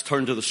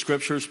Turn to the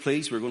scriptures,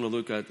 please. We're going to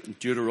look at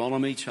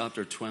Deuteronomy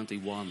chapter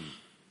 21.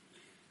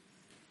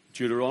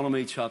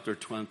 Deuteronomy chapter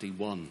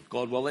 21.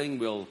 God willing,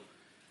 we'll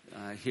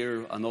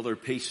hear another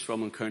piece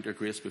from Encounter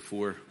Grace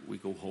before we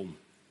go home.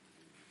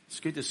 It's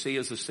good to see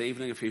us this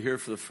evening. If you're here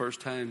for the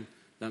first time,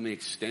 let me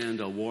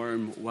extend a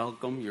warm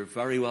welcome. You're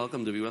very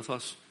welcome to be with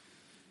us.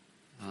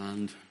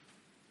 And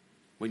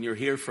when you're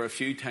here for a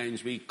few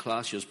times, we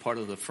class you as part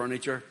of the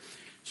furniture.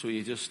 So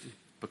you just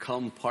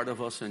become part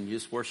of us and you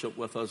just worship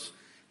with us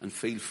and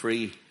feel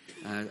free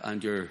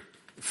and your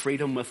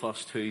freedom with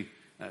us to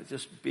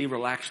just be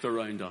relaxed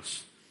around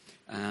us.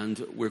 And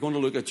we're going to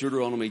look at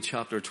Deuteronomy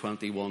chapter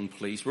 21,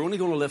 please. We're only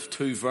going to lift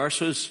two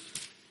verses.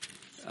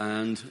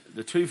 And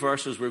the two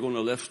verses we're going to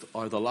lift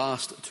are the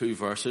last two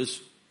verses.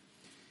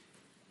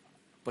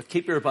 But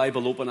keep your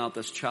Bible open at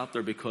this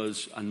chapter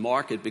and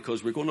mark it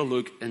because we're going to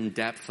look in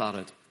depth at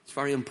it. It's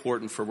very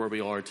important for where we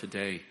are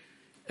today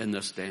in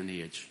this day and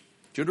age.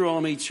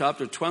 Deuteronomy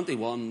chapter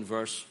 21,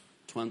 verse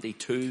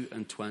 22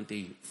 and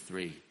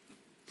 23.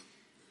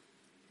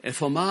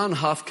 If a man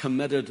hath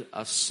committed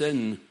a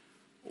sin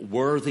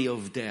worthy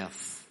of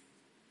death,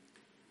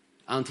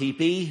 and he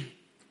be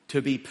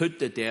to be put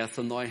to death,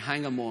 and thou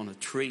hang him on a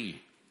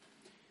tree,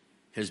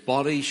 his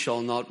body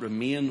shall not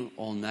remain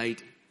all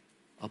night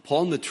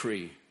upon the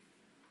tree,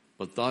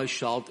 but thou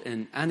shalt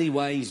in any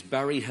wise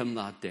bury him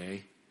that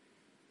day.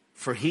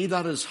 For he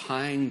that is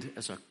hanged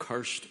is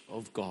accursed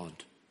of God,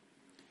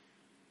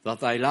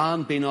 that thy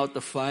land be not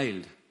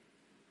defiled,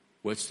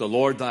 which the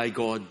Lord thy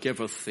God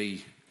giveth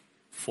thee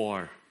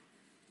for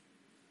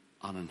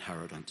an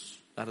inheritance.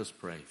 Let us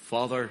pray.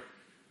 Father,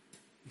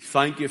 we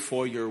thank you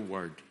for your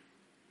word.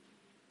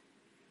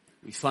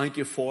 We thank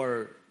you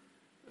for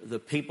the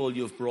people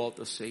you've brought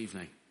this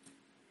evening.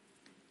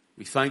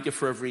 We thank you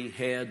for every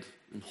head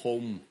and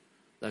home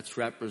that's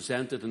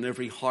represented and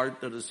every heart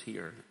that is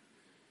here.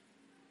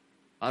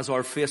 As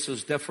our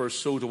faces differ,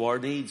 so do our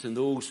needs, and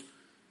those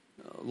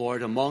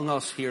Lord, among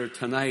us here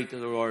tonight,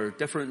 there are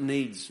different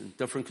needs and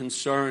different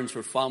concerns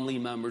for family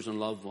members and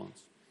loved ones.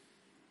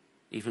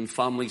 Even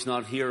families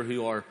not here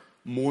who are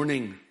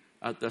mourning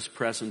at this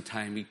present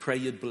time. We pray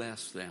you'd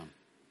bless them.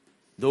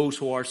 Those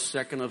who are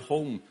sick and at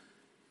home,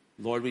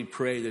 Lord, we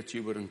pray that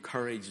you would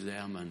encourage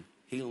them and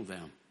heal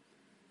them.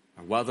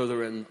 Or whether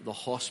they're in the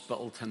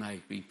hospital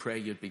tonight, we pray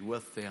you'd be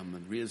with them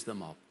and raise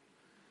them up.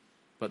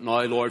 But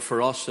now, Lord,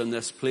 for us in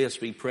this place,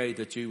 we pray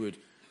that you would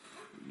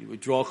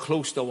draw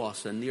close to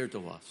us and near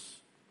to us.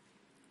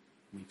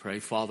 We pray,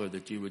 Father,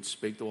 that you would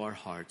speak to our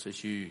hearts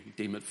as you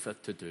deem it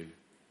fit to do.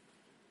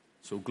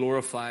 So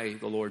glorify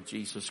the Lord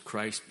Jesus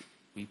Christ,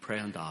 we pray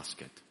and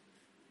ask it.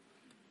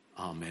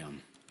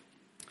 Amen.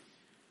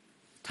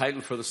 The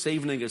title for this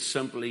evening is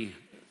simply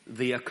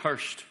The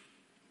Accursed.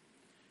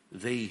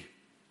 The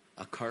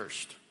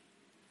Accursed.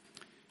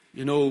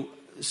 You know,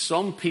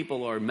 some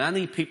people or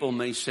many people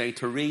may say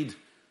to read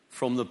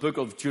from the book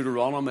of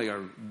Deuteronomy or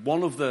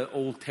one of the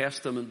Old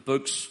Testament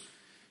books,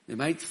 they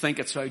might think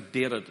it's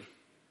outdated.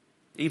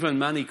 Even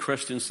many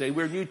Christians say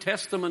we're New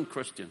Testament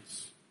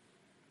Christians.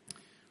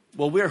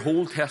 Well, we're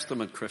Old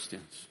Testament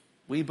Christians.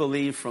 We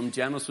believe from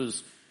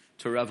Genesis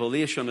to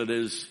Revelation it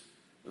is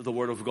the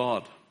Word of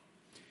God.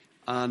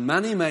 And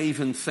many may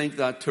even think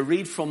that to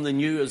read from the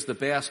New is the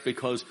best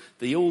because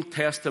the Old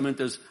Testament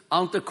is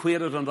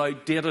antiquated and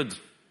outdated.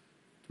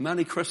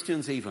 Many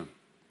Christians even.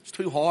 It's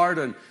too hard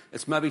and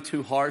it's maybe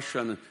too harsh,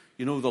 and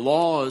you know the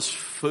law is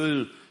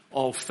full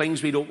of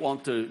things we don't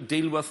want to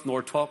deal with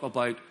nor talk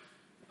about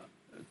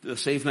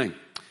this evening.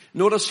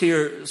 Notice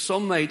here,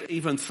 some might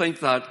even think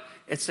that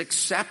it's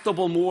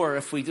acceptable more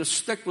if we just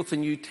stick with the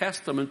New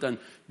Testament and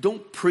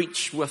don't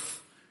preach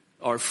with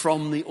or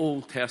from the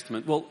Old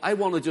Testament. Well, I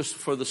want to just,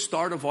 for the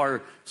start of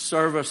our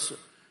service,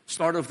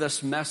 start of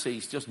this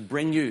message, just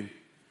bring you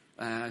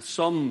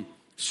some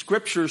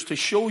scriptures to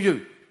show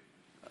you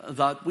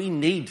that we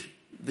need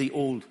the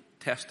Old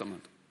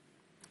Testament.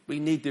 We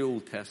need the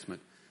Old Testament.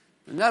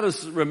 And that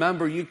is,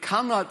 remember, you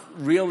cannot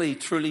really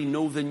truly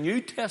know the New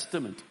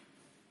Testament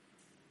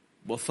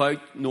without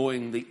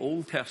knowing the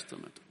Old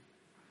Testament.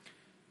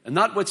 And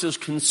that which is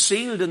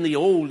concealed in the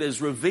Old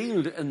is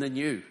revealed in the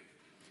New.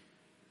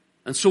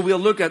 And so we'll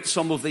look at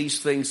some of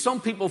these things.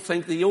 Some people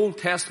think the Old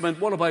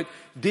Testament, what about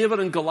David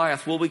and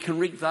Goliath? Well, we can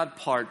read that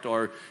part.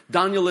 Or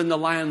Daniel in the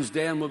lion's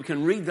den, well, we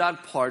can read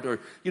that part.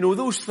 Or, you know,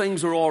 those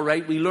things are all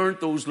right. We learned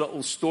those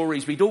little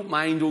stories. We don't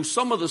mind those.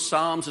 Some of the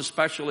Psalms,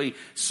 especially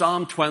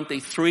Psalm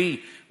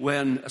 23,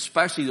 when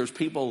especially there's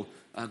people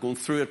going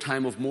through a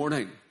time of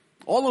mourning.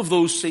 All of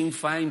those seem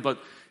fine, but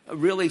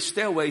really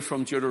stay away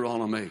from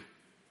Deuteronomy.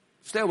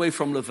 Stay away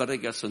from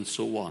Leviticus and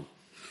so on.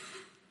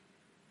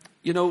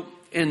 You know,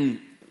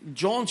 in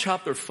John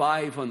chapter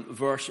 5 and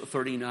verse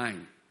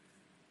 39.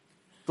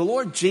 The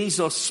Lord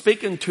Jesus,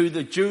 speaking to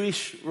the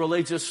Jewish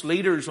religious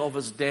leaders of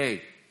his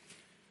day,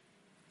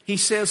 he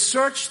says,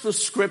 search the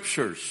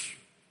scriptures.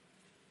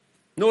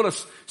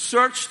 Notice,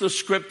 search the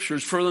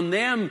scriptures, for in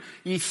them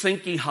ye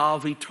think ye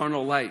have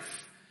eternal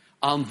life,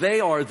 and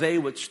they are they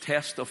which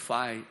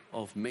testify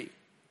of me.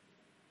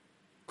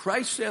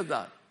 Christ said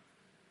that.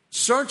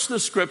 Search the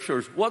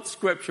Scriptures. What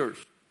Scriptures?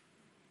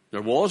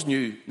 There was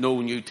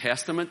no New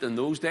Testament in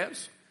those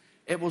days.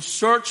 It was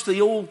search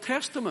the Old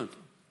Testament.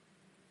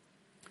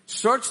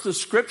 Search the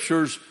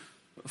Scriptures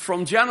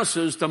from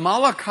Genesis to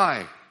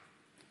Malachi.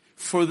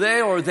 For they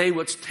are they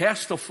which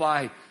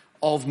testify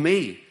of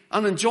me.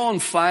 And in John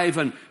 5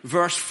 and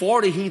verse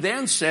 40, he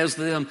then says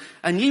to them,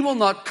 and ye will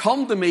not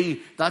come to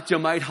me that you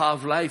might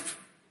have life.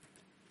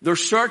 They're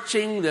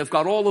searching. They've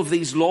got all of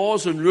these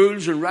laws and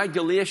rules and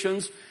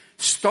regulations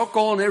stuck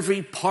on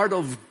every part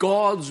of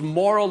God's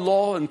moral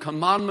law and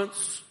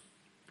commandments.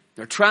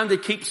 They're trying to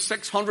keep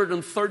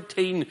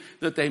 613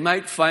 that they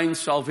might find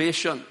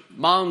salvation.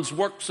 Man's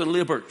works and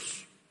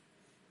labors.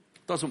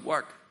 Doesn't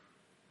work.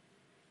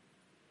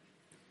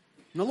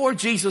 And the Lord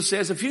Jesus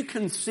says, if you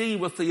can see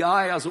with the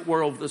eye, as it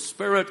were, of the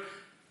Spirit,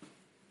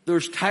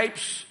 there's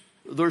types,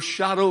 there's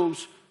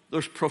shadows,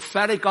 there's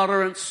prophetic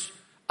utterance,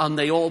 and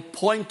they all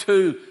point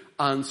to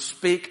and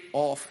speak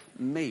of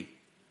me.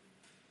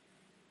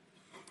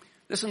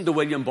 Listen to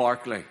William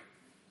Barclay.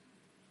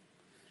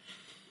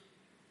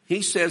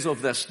 He says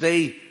of this,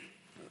 they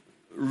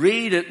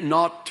read it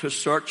not to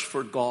search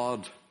for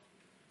God,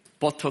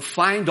 but to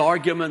find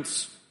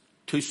arguments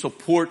to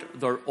support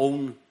their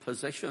own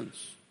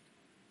positions.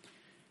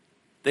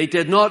 They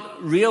did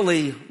not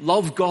really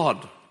love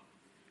God.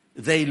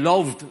 They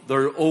loved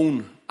their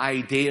own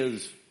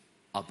ideas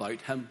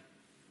about Him.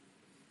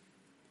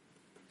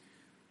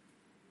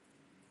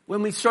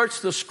 When we search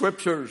the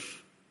Scriptures,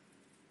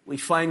 we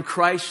find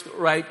Christ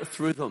right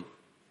through them.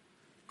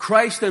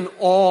 Christ in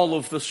all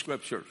of the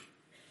Scriptures.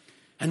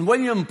 And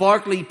William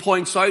Barclay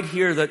points out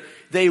here that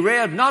they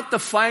read not to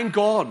find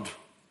God,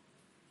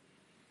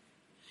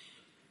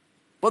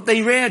 but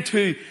they read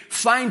to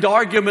find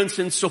arguments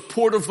in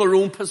support of their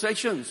own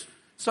positions.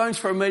 Sounds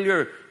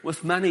familiar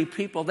with many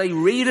people. They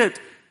read it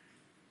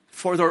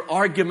for their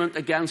argument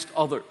against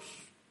others.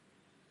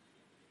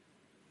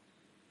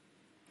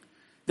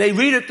 They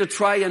read it to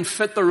try and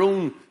fit their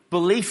own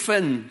belief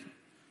in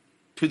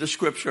to the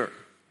Scripture.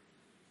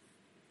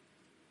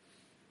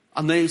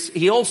 And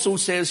he also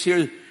says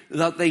here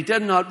that they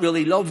did not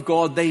really love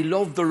God. They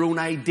loved their own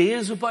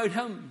ideas about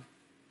Him.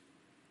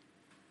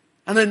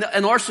 And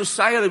in our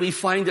society we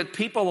find that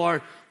people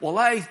are, well,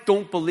 I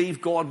don't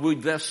believe God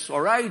would this,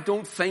 or I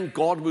don't think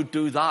God would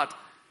do that.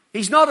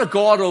 He's not a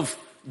God of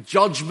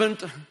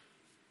judgment.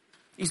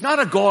 He's not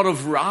a God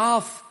of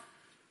wrath.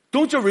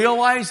 Don't you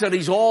realize that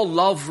He's all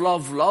love,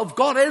 love, love?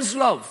 God is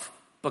love,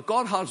 but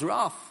God has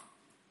wrath.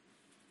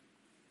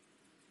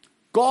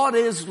 God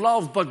is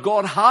love, but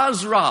God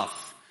has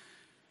wrath.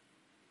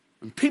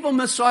 And people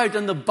miss out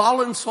on the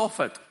balance of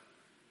it.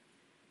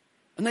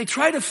 And they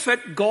try to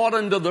fit God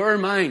into their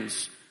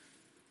minds.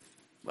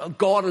 Well,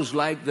 God is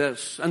like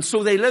this. And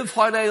so they live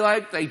how they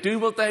like. They do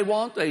what they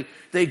want.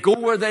 They go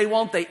where they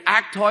want. They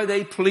act how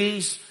they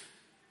please.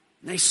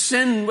 They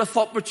sin with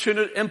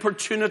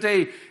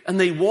importunity. And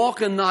they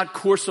walk in that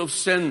course of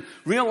sin,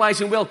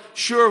 realizing, well,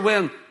 sure,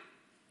 when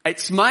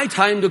it's my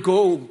time to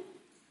go,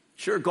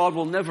 sure, God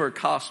will never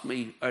cast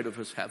me out of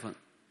His heaven.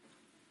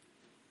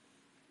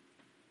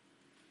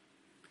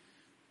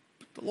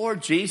 The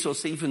Lord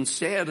Jesus even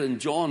said in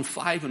John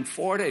 5 and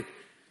 40,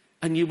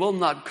 and you will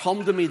not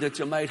come to me that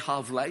you might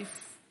have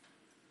life.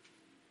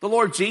 The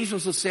Lord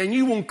Jesus is saying,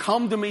 you won't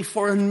come to me,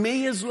 for in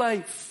me is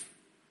life.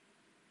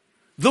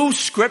 Those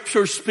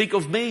Scriptures speak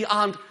of me,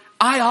 and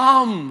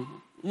I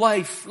am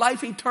life,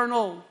 life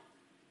eternal.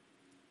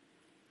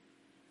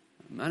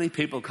 Many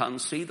people can't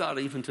see that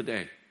even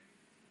today.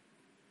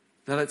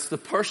 That it's the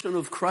person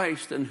of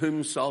Christ in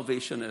whom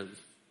salvation is.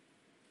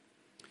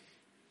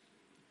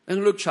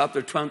 In Luke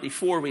chapter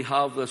 24, we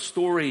have the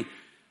story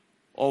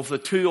of the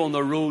two on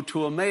the road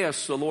to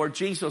Emmaus. The Lord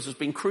Jesus has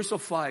been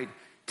crucified,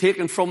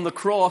 taken from the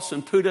cross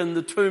and put in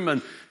the tomb,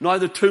 and now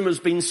the tomb has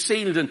been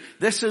sealed, and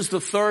this is the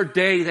third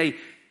day.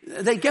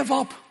 They give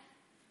up.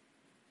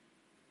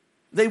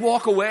 They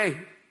walk away.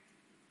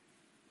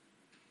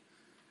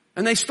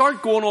 And they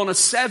start going on a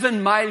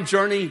 7-mile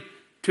journey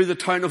to the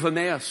town of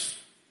Emmaus.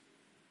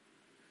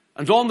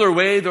 And on their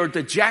way, they're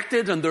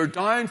dejected and they're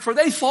down, for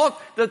they thought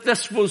that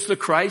this was the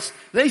Christ.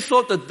 They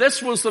thought that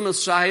this was the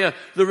Messiah,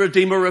 the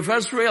Redeemer of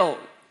Israel.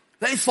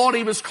 They thought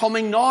He was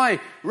coming now,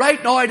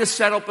 right now, to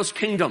set up His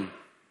kingdom.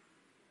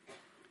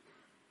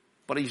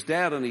 But He's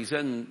dead and He's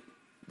in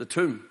the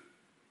tomb.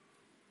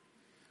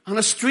 And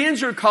a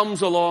stranger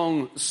comes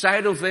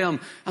alongside of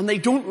them and they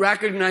don't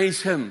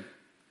recognize Him.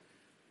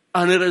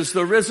 And it is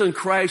the risen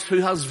Christ who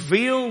has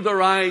veiled their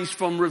eyes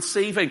from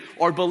receiving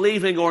or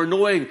believing or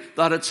knowing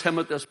that it's Him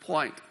at this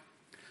point.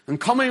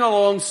 And coming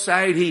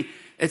alongside,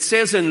 it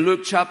says in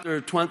Luke chapter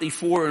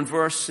 24 and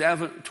verse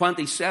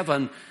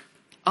 27,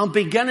 and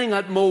beginning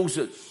at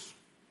Moses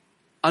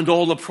and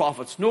all the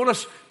prophets.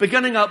 Notice,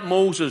 beginning at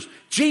Moses,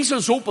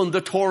 Jesus opened the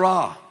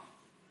Torah.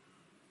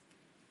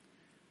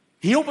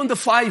 He opened the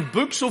 5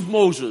 books of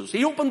Moses.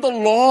 He opened the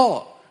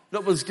law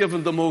that was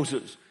given to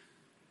Moses.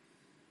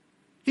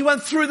 He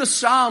went through the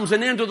Psalms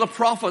and into the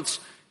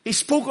prophets. He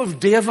spoke of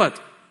David.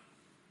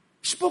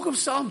 He spoke of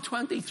Psalm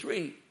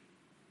 23.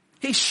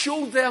 He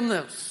showed them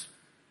this.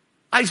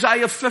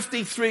 Isaiah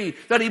 53,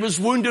 that he was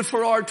wounded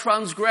for our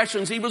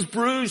transgressions. He was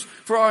bruised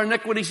for our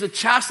iniquities. The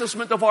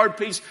chastisement of our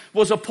peace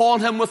was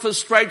upon him. With his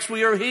stripes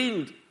we are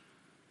healed.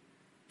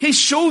 He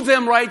showed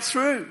them right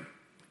through.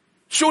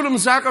 Showed him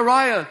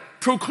Zechariah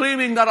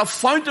proclaiming that a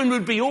fountain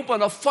would be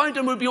open. A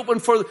fountain would be open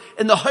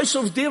in the house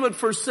of David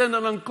for sin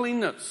and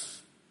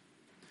uncleanness.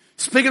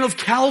 Speaking of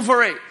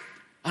Calvary.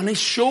 And he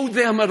showed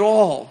them it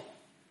all.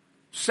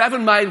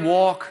 7-mile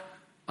walk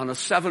and a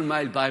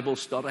 7-mile Bible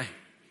study.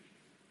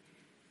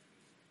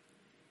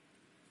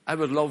 I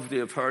would love to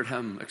have heard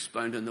him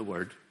expounding the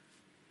word.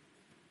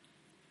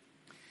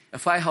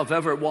 If I have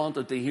ever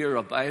wanted to hear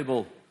a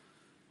Bible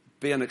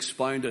being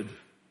expounded,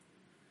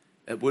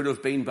 it would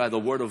have been by the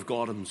Word of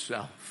God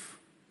himself.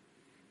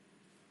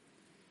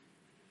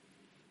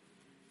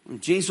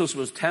 When Jesus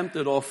was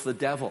tempted of the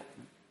devil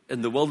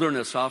in the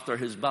wilderness after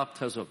his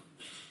baptism,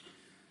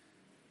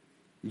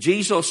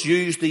 Jesus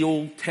used the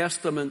Old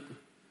Testament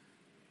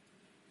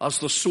as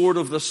the sword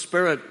of the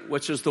Spirit,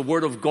 which is the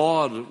Word of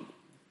God.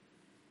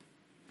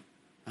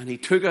 And he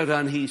took it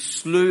and he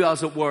slew,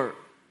 as it were,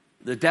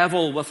 the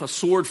devil with a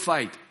sword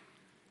fight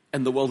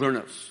in the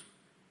wilderness.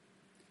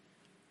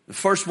 The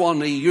first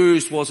one he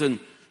used was in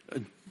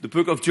the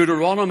book of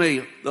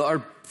Deuteronomy,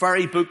 our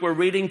very book we're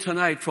reading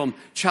tonight, from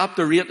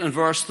chapter 8 and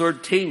verse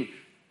 13.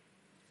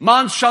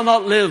 Man shall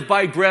not live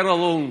by bread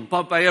alone,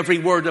 but by every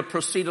word that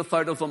proceedeth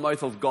out of the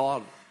mouth of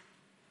God.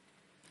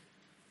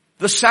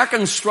 The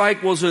second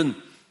strike was in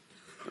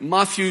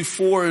Matthew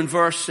 4 and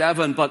verse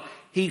 7, but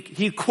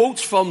he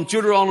quotes from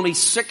Deuteronomy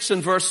 6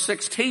 and verse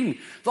 16.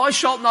 Thou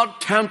shalt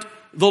not tempt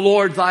the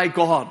Lord thy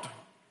God.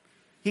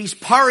 He's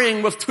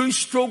parrying with 2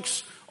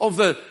 strokes of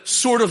the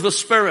sword of the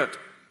Spirit.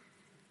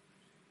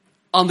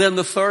 And then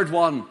the third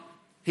one,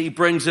 he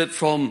brings it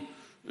from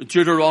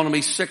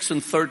Deuteronomy 6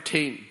 and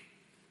 13.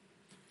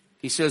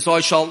 He says, thou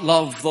shalt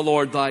love the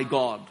Lord thy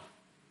God,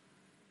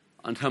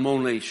 and him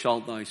only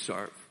shalt thou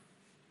serve.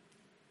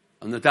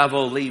 And the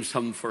devil leaves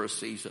him for a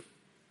season.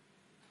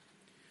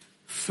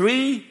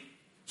 3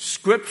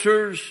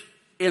 scriptures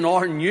in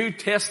our New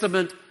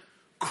Testament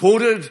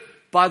quoted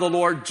by the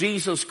Lord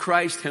Jesus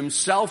Christ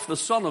himself, the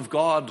Son of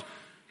God.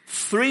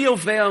 3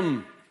 of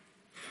them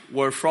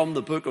were from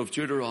the book of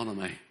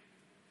Deuteronomy.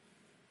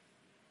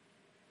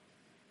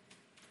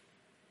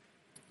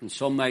 And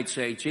some might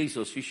say,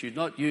 Jesus, you should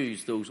not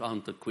use those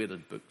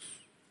antiquated books.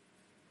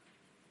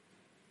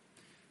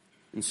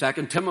 In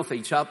 2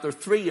 Timothy chapter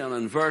 3 and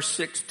in verse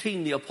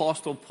 16, the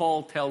Apostle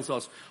Paul tells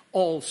us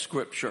all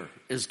Scripture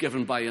is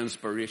given by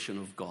inspiration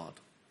of God.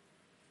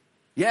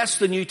 Yes,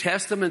 the New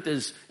Testament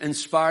is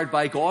inspired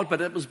by God,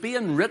 but it was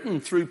being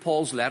written through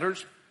Paul's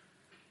letters.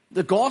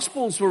 The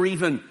Gospels were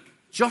even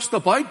just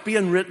about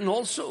being written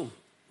also.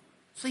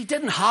 So he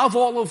didn't have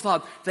all of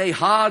that. They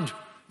had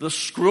the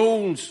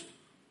scrolls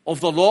of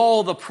the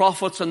law, the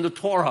prophets, and the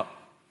Torah.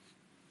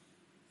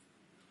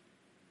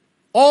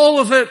 All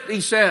of it, he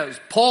says,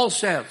 Paul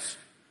says,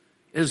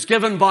 is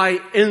given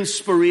by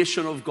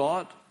inspiration of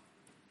God.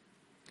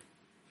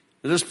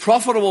 It is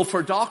profitable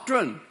for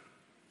doctrine,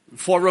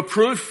 for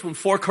reproof, and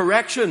for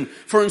correction,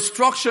 for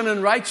instruction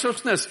in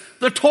righteousness.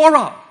 The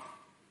Torah.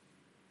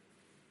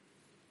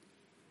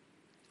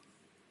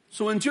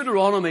 So in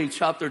Deuteronomy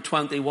chapter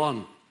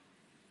 21,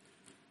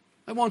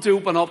 I want to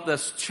open up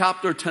this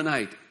chapter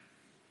tonight.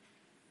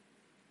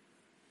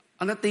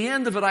 And at the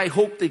end of it, I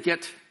hope to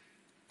get,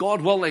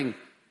 God willing,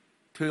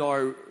 to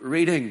our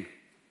reading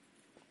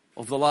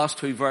of the last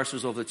 2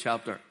 verses of the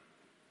chapter.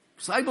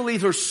 Because I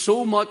believe there's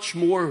so much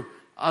more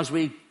as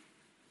we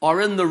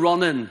are in the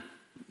run-in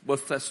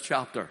with this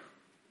chapter.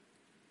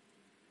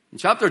 In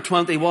chapter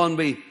 21,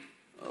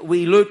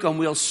 we look and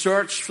we'll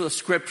search for the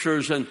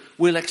Scriptures and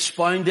we'll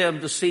expound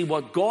them to see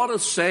what God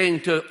is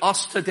saying to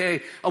us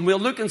today. And we'll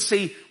look and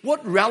see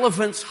what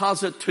relevance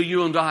has it to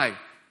you and I,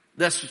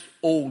 this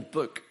old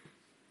book.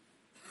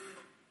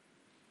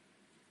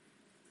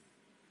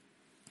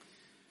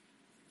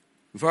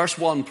 Verse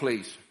 1,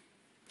 please.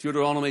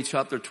 Deuteronomy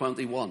chapter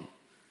 21.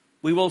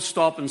 We will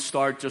stop and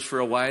start just for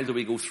a while till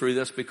we go through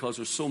this because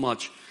there's so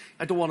much.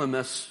 I don't want to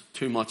miss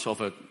too much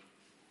of it.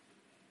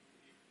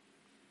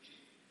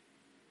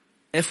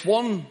 If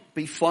one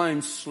be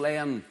found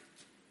slain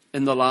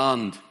in the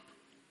land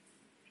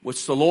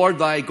which the Lord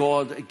thy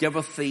God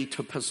giveth thee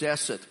to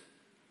possess it,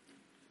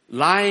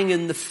 lying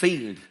in the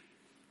field,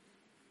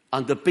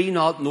 and it be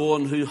not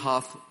known who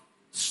hath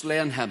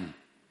slain him,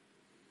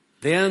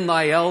 then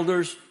thy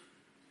elders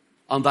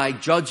and thy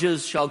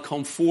judges shall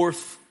come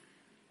forth,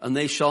 and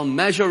they shall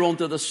measure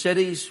unto the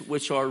cities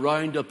which are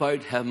round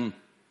about him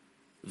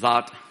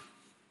that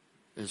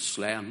is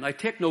slain. Now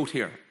take note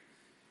here.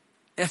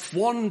 If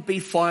one be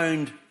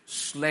found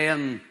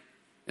slain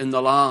in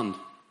the land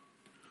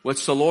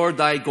which the Lord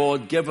thy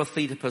God giveth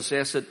thee to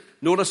possess it,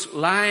 notice,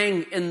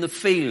 lying in the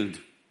field,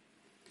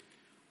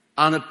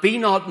 and it be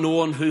not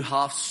known who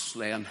hath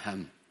slain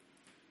him.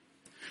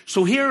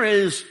 So here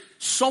is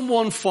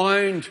someone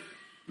found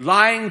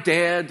lying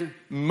dead,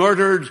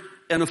 murdered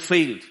in a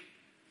field.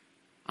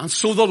 And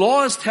so the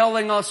law is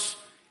telling us,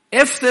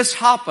 if this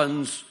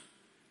happens,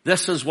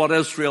 This is what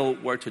Israel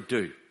were to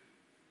do.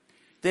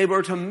 They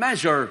were to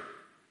measure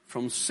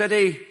from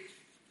city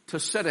to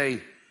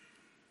city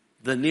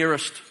the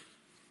nearest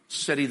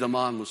city the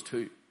man was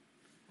to.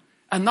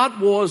 And that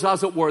was,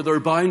 as it were, their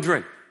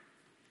boundary.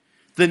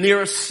 The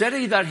nearest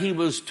city that he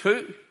was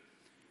to,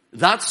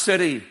 that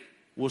city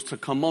was to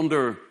come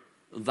under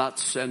that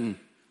sin.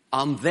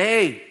 And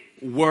they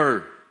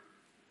were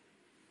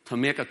to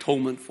make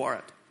atonement for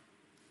it.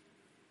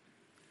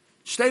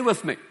 Stay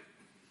with me.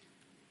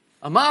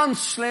 A man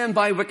slain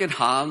by wicked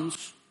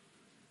hands,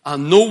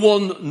 and no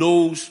one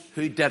knows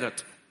who did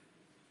it.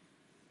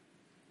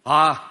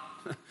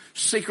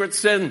 Secret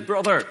sin,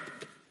 brother.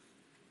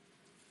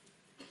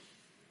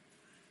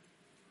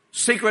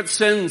 Secret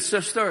sin,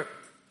 sister.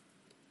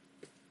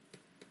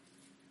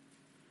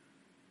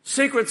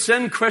 Secret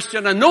sin,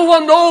 Christian, and no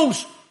one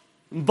knows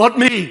but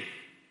me.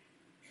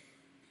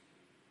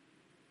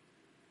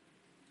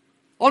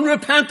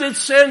 Unrepented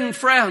sin,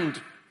 friend.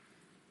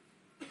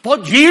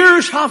 But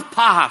years have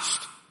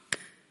passed.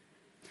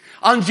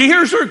 And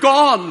years are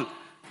gone.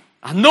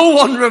 And no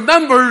one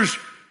remembers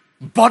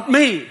but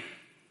me.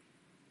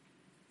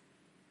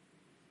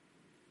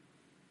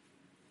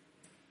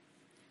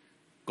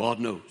 God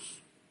knows.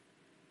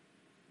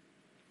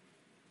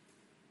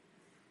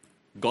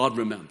 God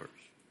remembers.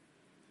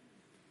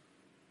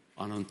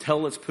 And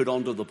until it's put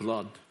under the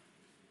blood,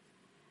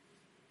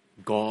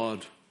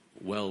 God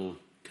will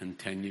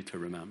continue to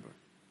remember.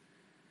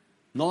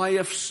 Now,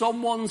 if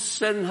someone's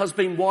sin has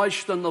been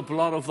washed in the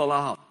blood of the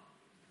Lamb,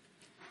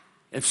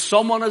 if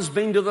someone has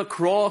been to the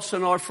cross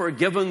and are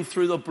forgiven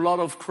through the blood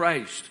of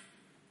Christ,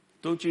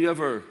 don't you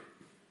ever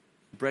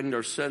bring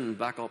their sin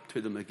back up to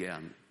them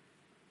again.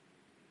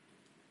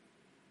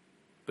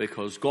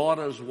 Because God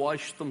has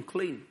washed them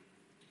clean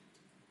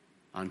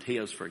and He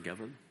has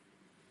forgiven.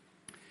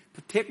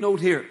 But take note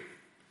here.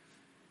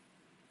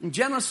 In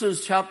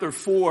Genesis chapter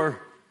 4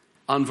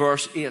 and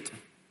verse 8,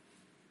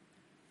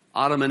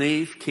 Adam and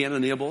Eve, Cain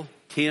and Abel,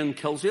 Cain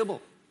kills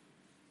Abel.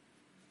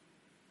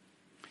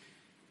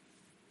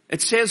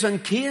 It says,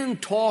 and Cain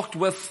talked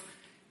with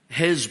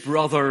his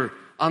brother,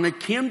 and it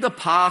came to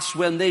pass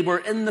when they were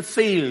in the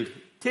field.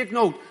 Take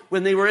note,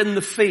 when they were in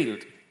the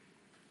field.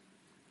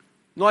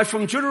 Now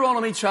from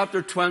Deuteronomy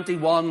chapter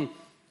 21,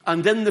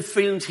 and in the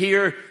field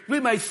here, we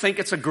might think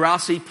it's a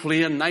grassy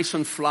plain, nice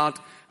and flat,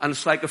 and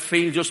it's like a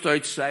field just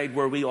outside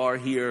where we are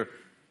here.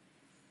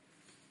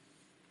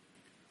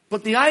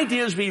 But the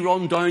idea as we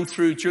run down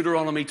through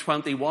Deuteronomy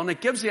 21,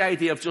 it gives the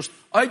idea of just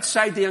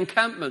outside the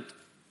encampment,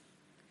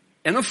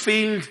 in a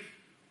field,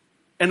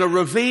 in a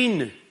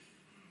ravine.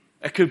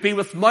 It could be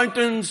with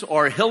mountains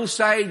or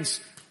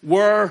hillsides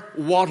where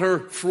water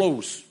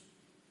flows.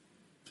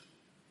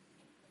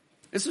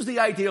 This is the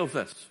idea of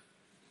this.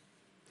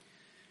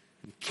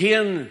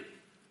 Cain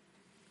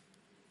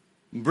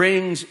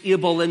brings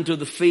Abel into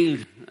the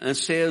field, and it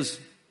says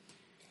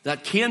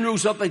that Cain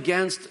rose up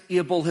against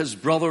Abel his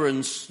brother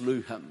and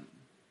slew him.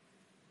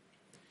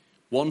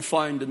 One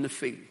found in the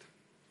field.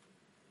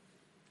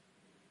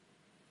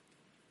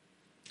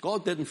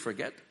 God didn't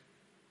forget.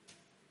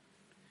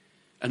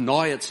 And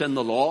now it's in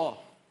the law,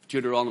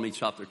 Deuteronomy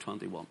chapter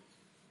 21.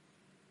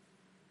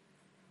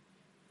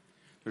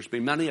 There's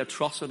been many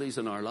atrocities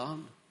in our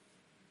land.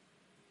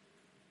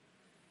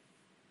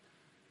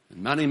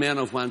 And many men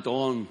have went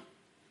on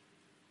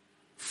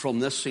from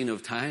this scene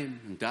of time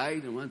and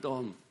died and went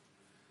on.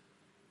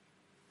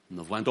 And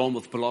they've went on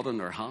with blood in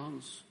their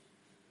hands.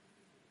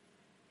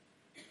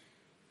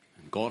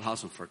 And God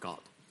hasn't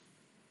forgot.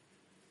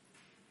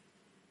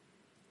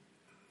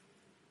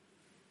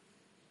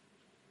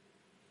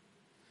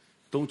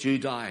 Don't you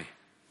die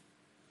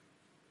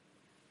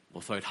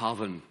without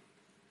having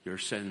your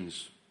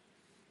sins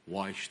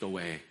washed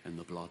away in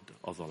the blood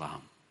of the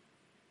Lamb.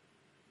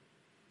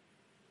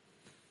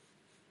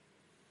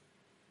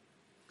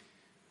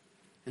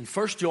 In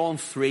 1 John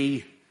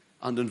 3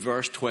 and in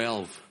verse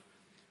 12,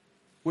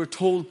 we're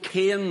told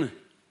Cain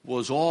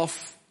was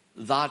off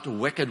that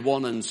wicked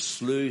one and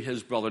slew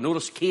his brother.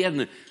 Notice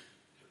Cain,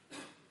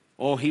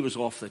 he was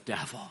off the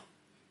devil.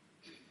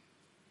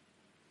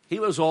 He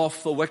was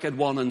off the wicked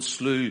one and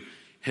slew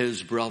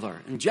his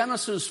brother. In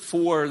Genesis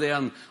 4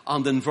 then,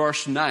 and in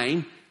verse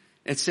 9,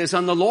 it says,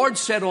 and the Lord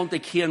said unto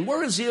Cain,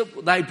 where is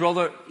Abel thy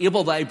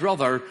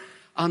brother?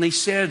 And he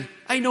said,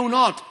 I know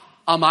not.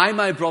 Am I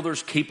my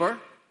brother's keeper?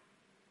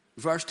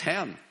 Verse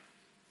 10,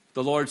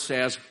 the Lord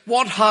says,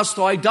 what hast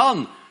thou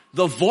done?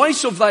 The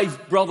voice of thy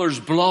brother's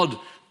blood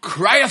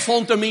crieth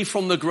unto me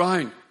from the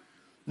ground.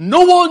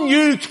 No one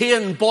knew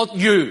Cain but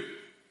you.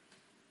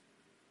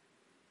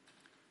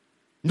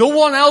 No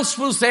one else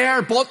was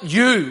there but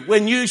you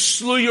when you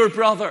slew your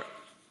brother.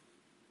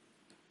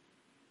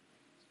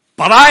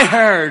 But I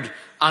heard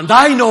and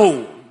I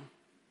know.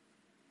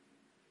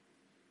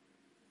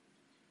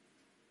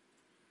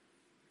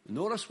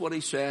 Notice what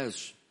he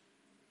says.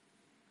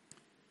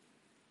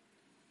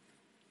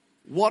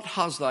 What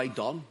hast thou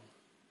done?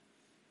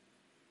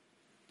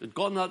 Did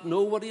God not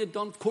know what he had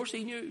done? Of course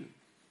he knew.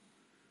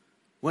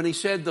 When he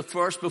said the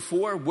verse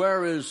before,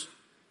 where is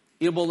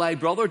Abel thy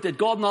brother? Did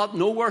God not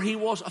know where he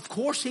was? Of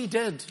course he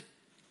did.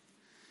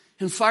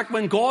 In fact,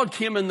 when God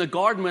came in the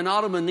garden, when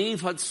Adam and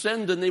Eve had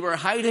sinned and they were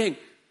hiding,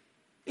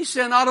 he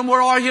said, Adam,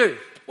 where are you?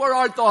 Where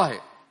art thou?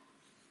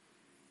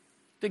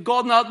 Did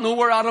God not know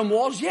where Adam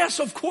was? Yes,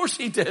 of course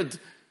he did.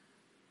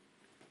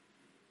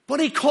 But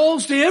he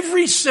calls to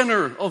every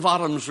sinner of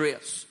Adam's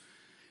race.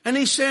 And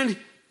he said,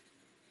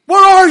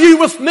 where are you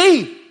with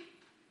me?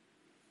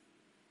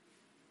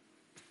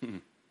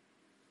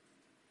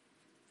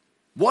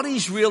 What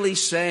he's really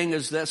saying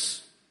is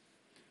this.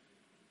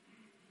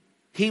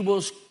 He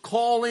was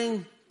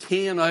calling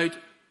Cain out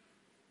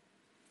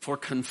for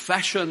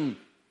confession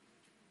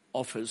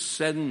of his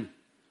sin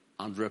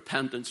and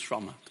repentance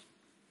from it.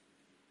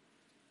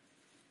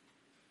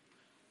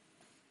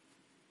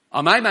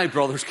 Am I my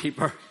brother's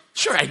keeper?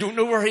 Sure, I don't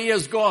know where he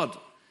is, God.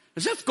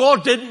 As if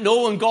God didn't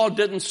know and God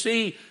didn't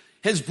see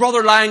his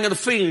brother lying in a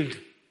field.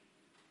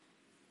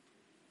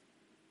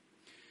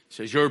 He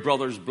says, your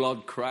brother's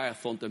blood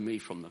crieth unto me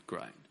from the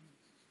ground.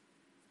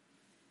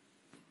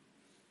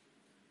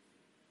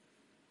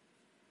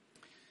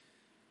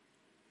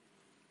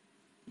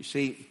 You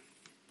see,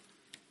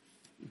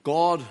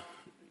 God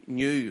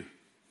knew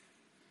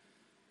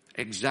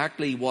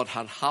exactly what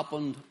had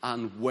happened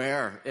and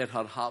where it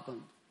had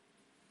happened.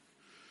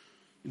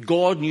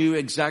 God knew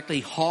exactly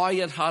how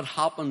it had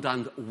happened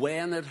and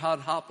when it had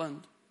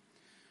happened.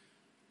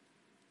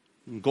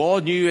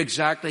 God knew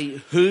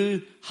exactly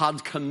who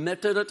had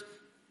committed it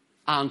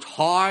and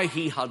how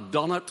he had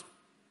done it.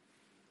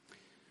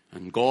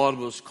 And God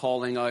was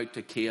calling out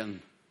to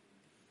Cain,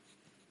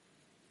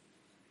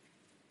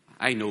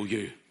 I know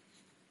you.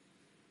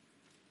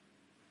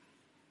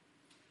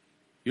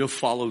 You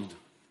followed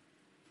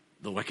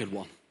the wicked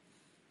one.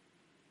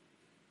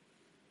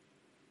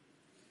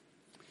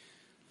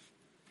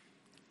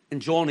 In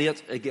John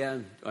 8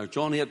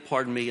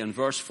 in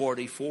verse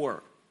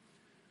 44,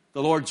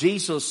 the Lord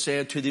Jesus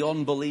said to the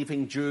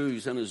unbelieving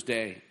Jews in his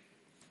day,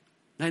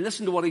 now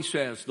listen to what he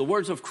says, the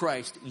words of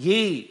Christ,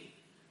 ye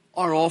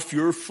are of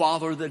your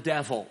father the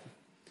devil,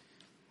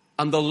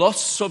 and the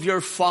lusts of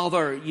your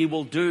father ye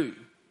will do.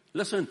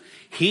 Listen,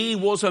 he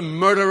was a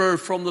murderer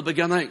from the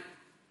beginning.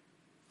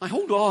 Now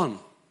hold on.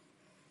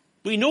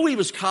 We know he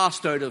was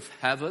cast out of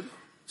heaven.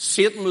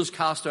 Satan was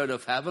cast out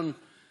of heaven.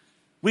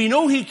 We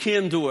know he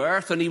came to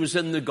earth and he was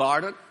in the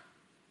garden.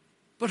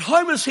 But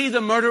how was he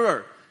the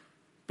murderer?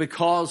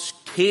 Because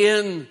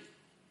Cain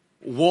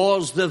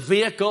was the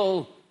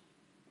vehicle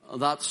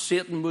that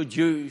Satan would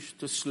use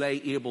to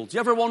slay Abel. Do you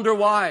ever wonder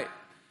why?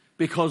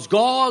 Because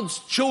God's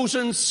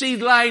chosen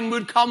seed line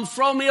would come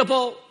from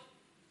Abel.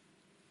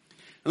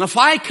 And if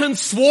I can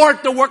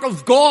thwart the work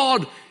of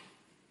God,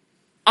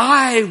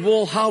 I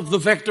will have the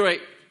victory.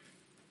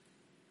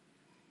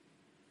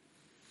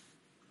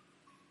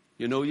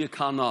 You know, you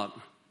cannot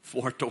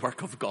thwart the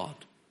work of God.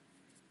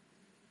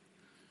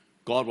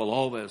 God will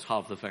always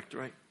have the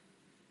victory.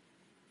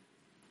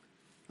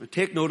 Now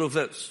take note of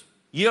this.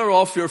 Ye are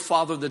of your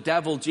father the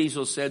devil,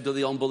 Jesus said to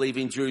the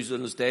unbelieving Jews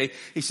in his day.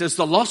 He says,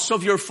 the lusts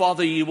of your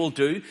father ye will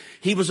do.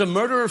 He was a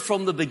murderer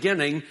from the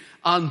beginning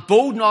and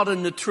bode not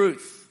in the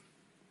truth,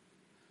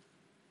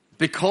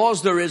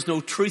 because there is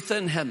no truth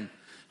in him.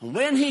 And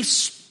when he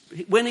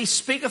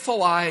speaketh a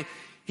lie,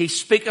 he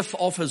speaketh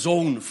of his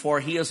own, for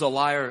he is a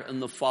liar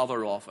and the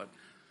father of it.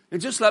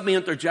 And just let me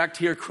interject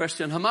here,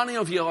 Christian. How many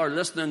of you are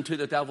listening to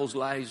the devil's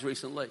lies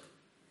recently?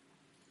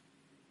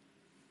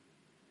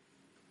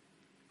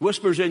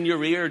 Whispers in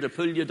your ear to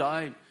pull you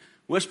down.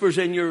 Whispers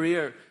in your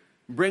ear.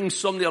 Bring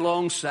somebody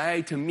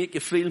alongside to make you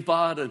feel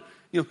bad. And,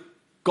 you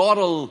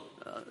know,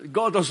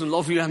 God doesn't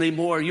love you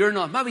anymore.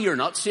 Maybe you're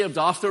not saved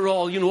after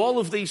all. You know, all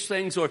of these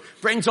things, or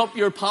brings up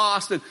your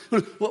past. And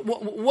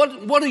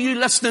what are you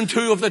listening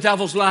to of the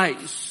devil's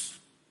lies?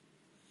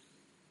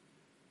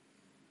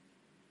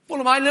 What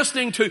am I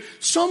listening to?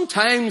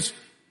 Sometimes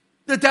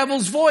the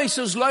devil's voice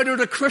is louder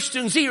to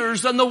Christians'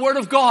 ears than the Word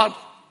of God.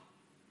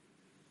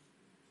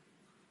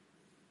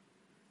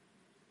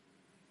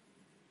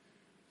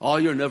 Oh,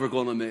 you're never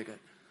going to make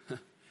it.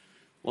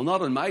 Well,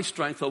 not in my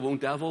strength I won't,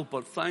 devil,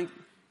 but thank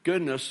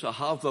goodness I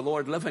have the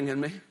Lord living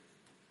in me.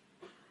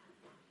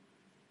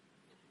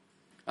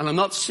 And I'm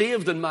not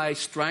saved in my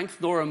strength,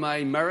 nor in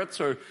my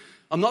merits, or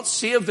I'm not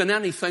saved in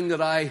anything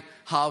that I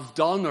have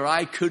done or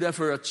I could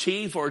ever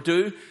achieve or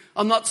do.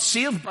 I'm not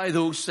saved by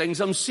those things.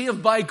 I'm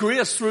saved by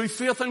grace through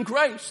faith in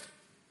Christ.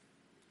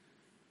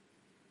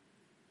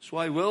 So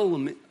I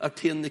will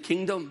attain the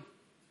kingdom.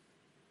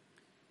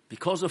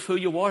 Because of who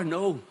you are?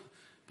 No.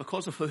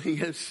 Because of who he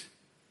is.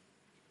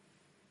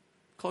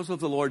 Because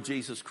of the Lord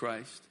Jesus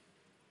Christ.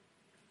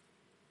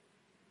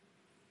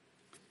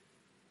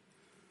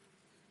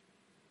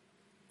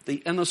 The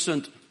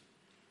innocent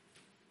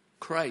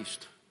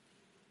Christ.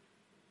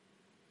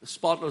 The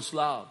spotless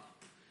Lamb.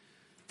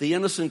 The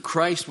innocent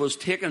Christ was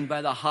taken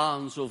by the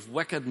hands of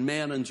wicked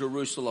men in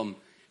Jerusalem,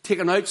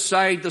 taken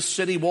outside the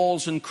city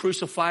walls and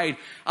crucified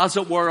as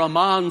it were a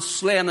man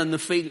slain in the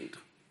field.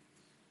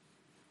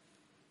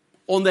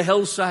 On the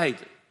hillside,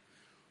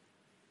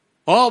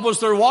 Oh, was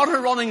there water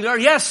running there?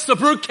 Yes, the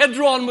brook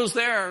Kidron was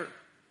there.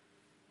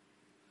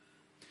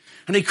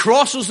 And he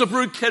crosses the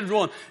brook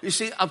Kidron. You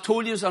see, I've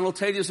told you, and I'll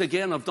tell you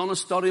again, I've done a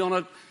study on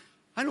it.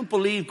 I don't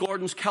believe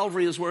Gordon's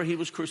Calvary is where he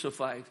was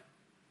crucified.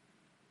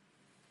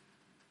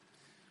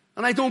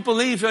 And I don't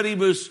believe that he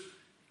was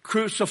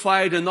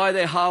crucified and now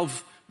they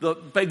have the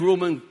big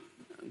Roman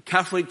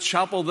Catholic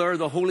chapel there,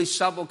 the Holy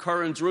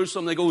Sepulchre in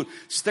Jerusalem. They go and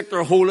stick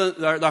their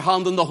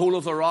hand in the hole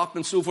of the rock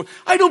and so forth.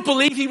 I don't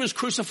believe he was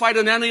crucified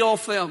in any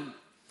of them.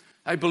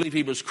 I believe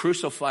he was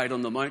crucified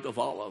on the Mount of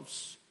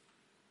Olives.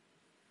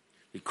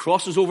 He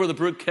crosses over the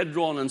brook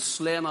Kidron and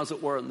slain, as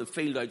it were, in the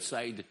field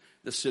outside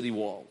the city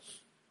walls.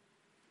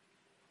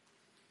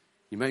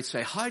 You might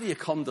say, how do you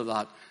come to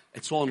that?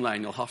 It's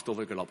online. You'll have to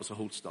look it up. It's a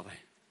whole study.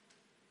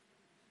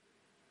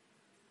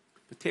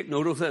 But take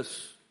note of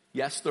this.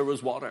 Yes, there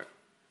was water.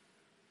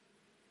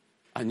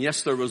 And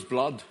yes, there was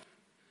blood.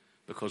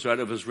 Because out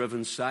of his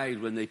riven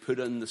side, when they put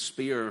in the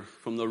spear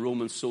from the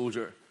Roman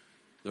soldier,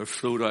 there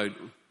flowed out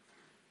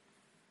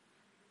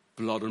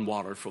blood and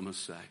water from his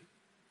side.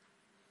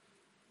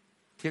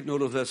 Take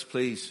note of this,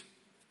 please.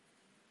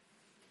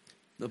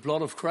 The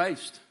blood of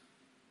Christ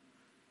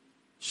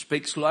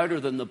speaks louder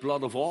than the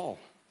blood of all.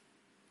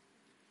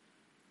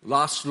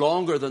 Lasts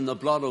longer than the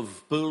blood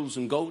of bulls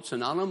and goats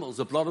and animals.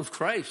 The blood of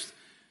Christ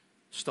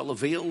still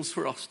avails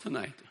for us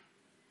tonight.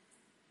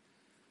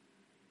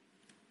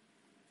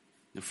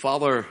 The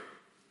Father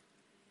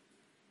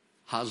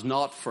has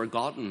not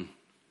forgotten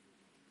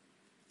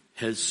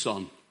his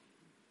Son.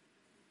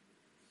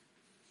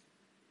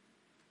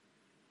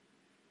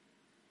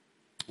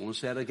 I want to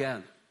say it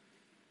again.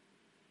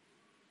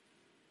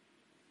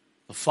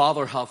 The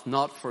Father hath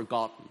not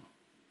forgotten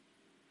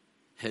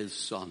his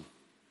Son.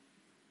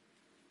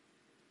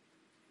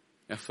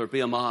 If there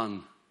be a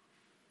man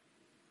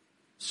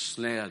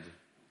slain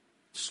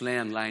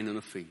lying in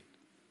a field,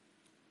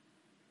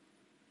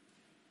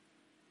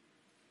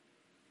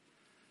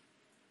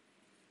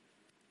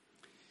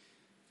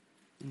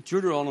 in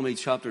Deuteronomy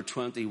chapter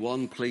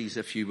 21, please,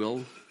 if you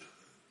will.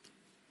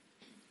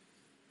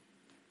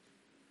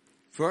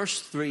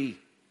 Verse 3,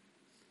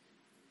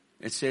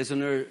 it says,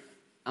 And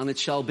it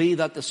shall be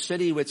that the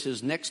city which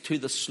is next to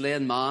the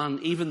slain man,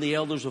 even the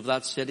elders of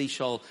that city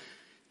shall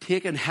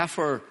take an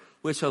heifer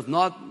which hath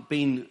not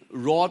been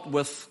wrought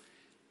with,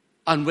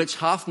 and which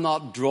hath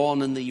not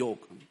drawn in the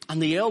yoke.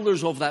 And the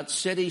elders of that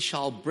city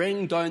shall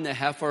bring down the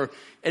heifer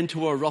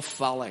into a rough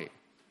valley,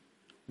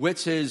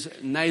 which is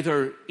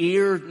neither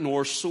eared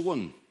nor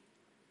sown,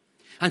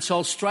 and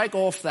shall strike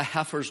off the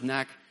heifer's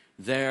neck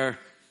there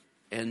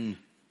in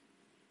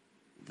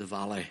the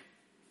valley.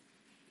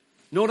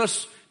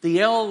 Notice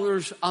the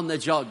elders and the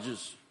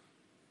judges.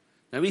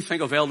 Now we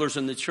think of elders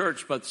in the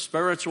church, but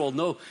spiritual,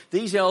 no.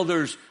 These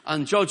elders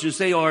and judges,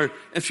 they are,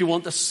 if you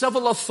want, the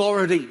civil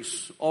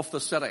authorities of the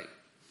city.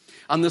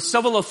 And the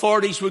civil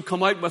authorities would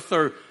come out with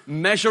their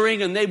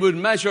measuring, and they would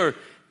measure,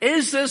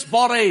 is this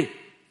body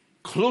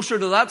closer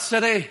to that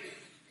city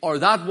or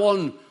that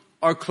one,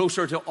 or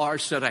closer to our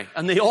city?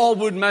 And they all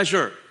would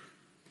measure.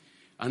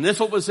 And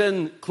if it was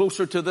in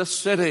closer to this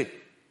city,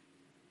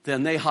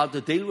 then they had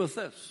to deal with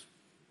this.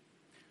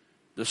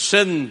 The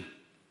sin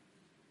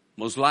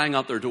was lying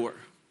at their door.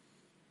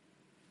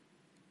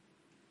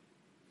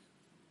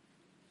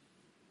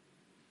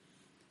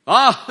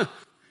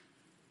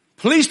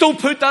 Please don't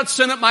put that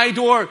sin at my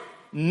door.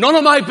 None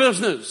of my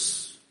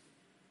business.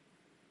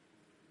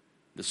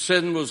 The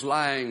sin was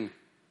lying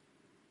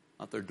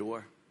at their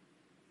door.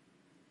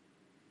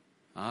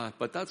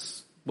 But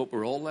that's what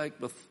we're all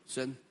like with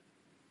sin.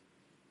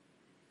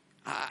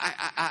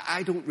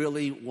 I don't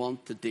really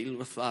want to deal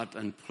with that,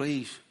 and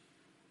please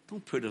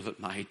don't put it at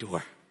my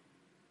door.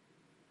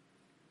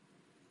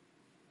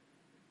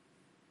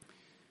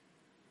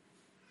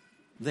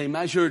 They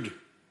measured.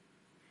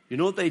 You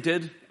know what they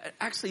did?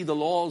 Actually, the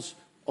laws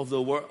of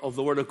the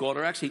Word of God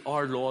are actually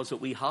our laws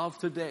that we have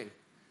today.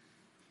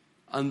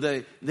 And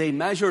they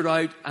measured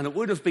out, and it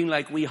would have been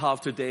like we have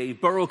today,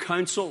 borough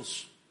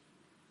councils.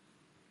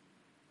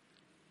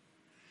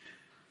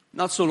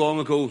 Not so long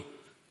ago,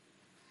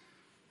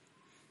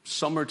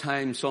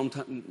 summertime,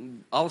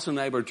 sometime, Alice and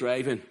I were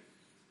driving.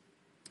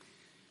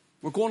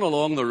 We're going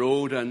along the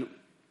road, and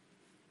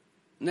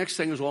next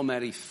thing is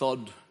almighty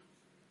thud.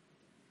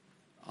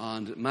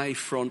 And my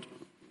front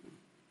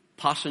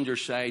passenger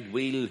side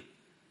wheel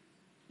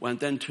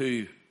went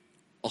into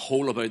a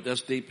hole about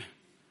this deep,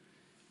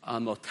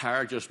 and the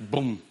tire just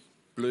boom,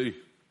 blew.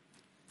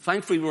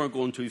 Thankfully we weren't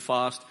going too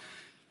fast.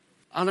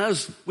 And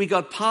as we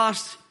got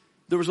past,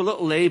 there was a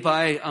little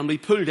lay-by, and we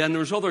pulled in. There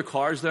was other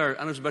cars there, and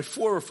there was about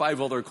 4 or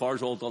 5 other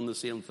cars all done the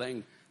same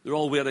thing. They're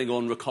all waiting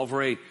on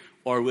recovery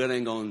or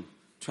waiting on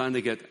trying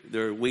to get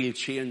their wheel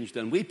changed.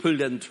 And we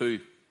pulled in too.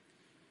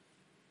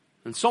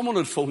 And someone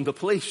had phoned the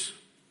police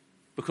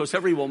because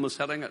everyone was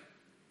hitting it.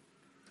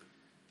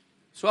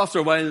 So after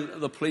a while,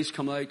 the police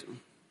come out.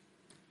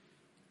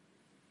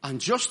 And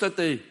just at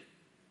the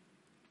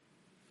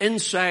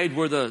inside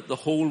where the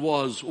hole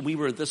was, we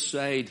were at this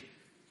side,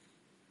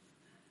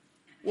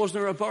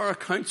 wasn't there a borough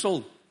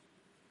council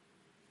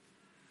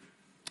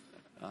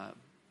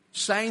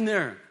sign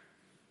there.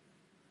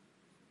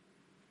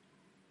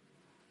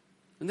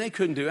 And they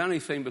couldn't do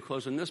anything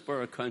because in this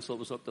borough council it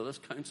was up to this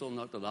council,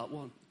 not to that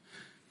one.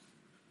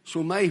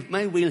 So my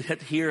wheel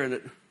hit here,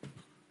 and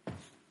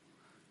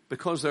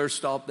because they're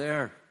stopped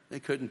there, they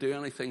couldn't do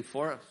anything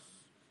for us.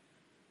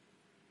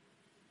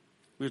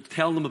 We were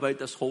telling them about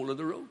this hole in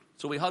the road.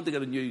 So we had to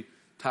get a new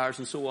tires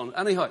and so on.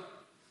 Anyhow,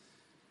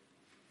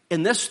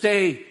 in this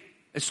day,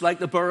 it's like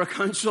the borough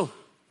council.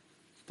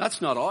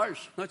 That's not ours,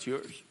 that's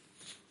yours.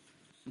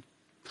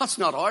 That's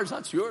not ours,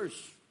 that's yours.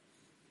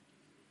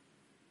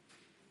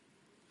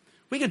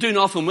 We can do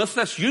nothing with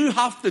this. You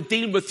have to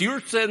deal with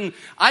your sin.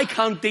 I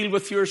can't deal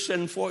with your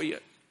sin for you.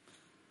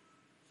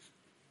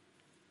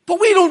 But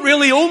we don't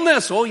really own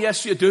this. Oh,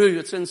 yes, you do.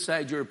 It's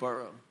inside your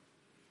borough.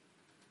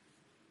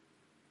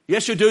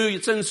 Yes, you do.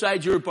 It's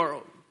inside your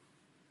borough.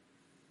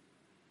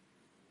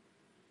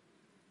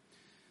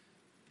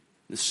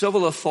 The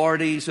civil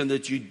authorities and the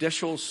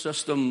judicial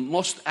system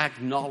must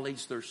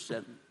acknowledge their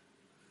sin.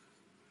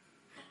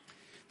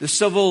 The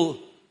civil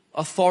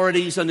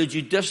authorities and the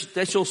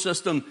judicial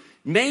system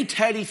may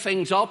tidy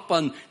things up,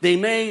 and they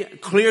may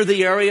clear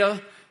the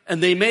area,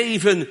 and they may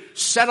even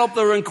set up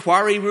their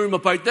inquiry room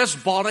about this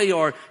body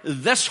or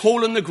this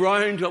hole in the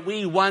ground that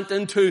we went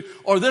into,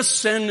 or this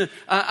sin,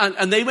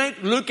 and they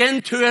might look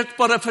into it,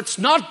 but if it's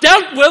not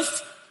dealt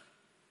with,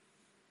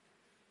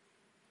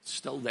 it's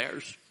still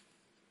theirs.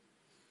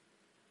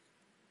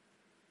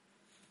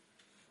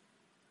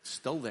 It's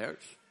still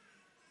theirs.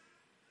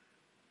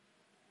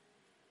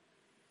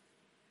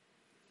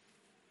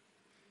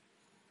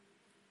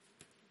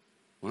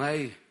 When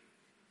I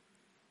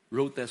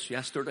wrote this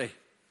yesterday,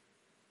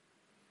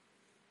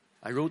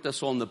 I wrote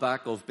this on the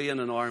back of being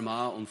in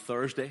Armagh on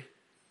Thursday,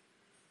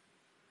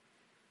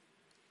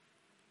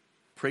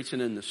 preaching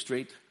in the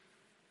street,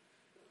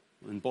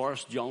 when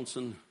Boris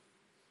Johnson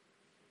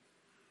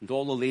and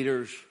all the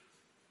leaders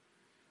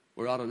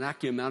were at an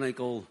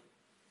ecumenical,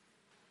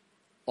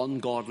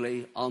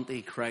 ungodly,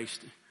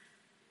 anti-Christ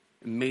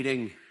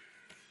meeting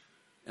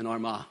in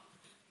Armagh.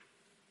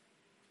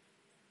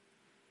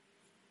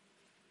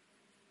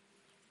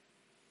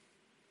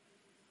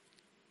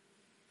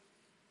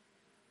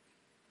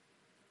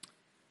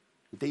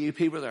 The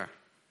DUP were there.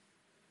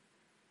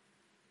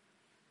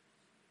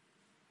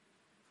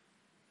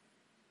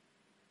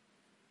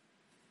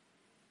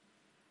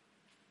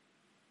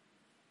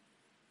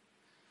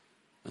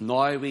 And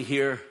now we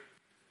hear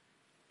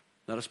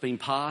that it's been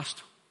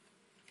passed,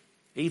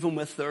 even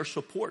with their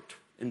support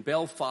in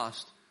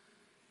Belfast,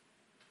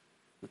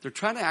 that they're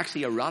trying to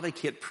actually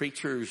eradicate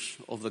preachers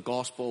of the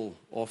gospel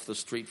off the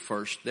street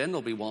first. Then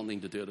they'll be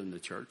wanting to do it in the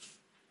church.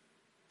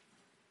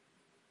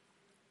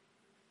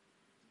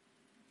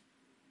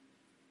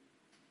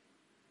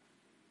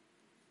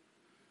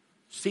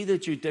 See the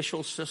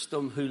judicial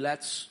system who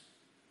lets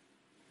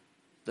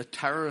the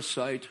terrorists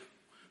out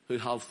who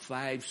have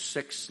 5,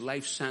 6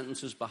 life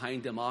sentences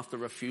behind them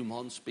after a few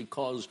months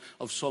because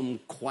of some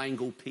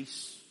quango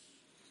piece.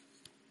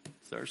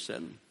 It's their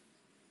sin.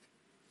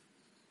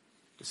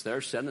 It's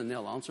their sin and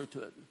they'll answer to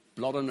it.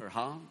 Blood on their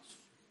hands.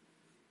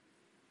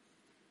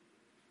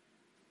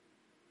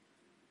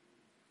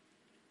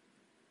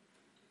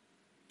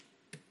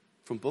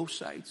 From both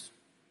sides.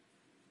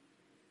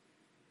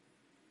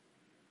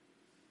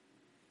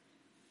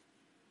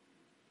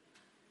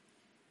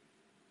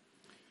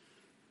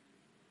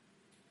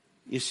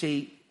 You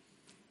see,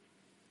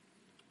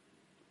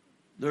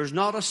 there's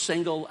not a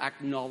single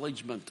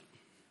acknowledgement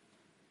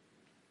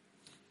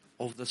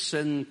of the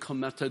sin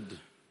committed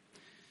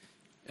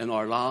in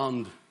our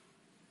land.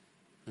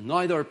 And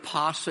now they're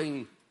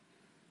passing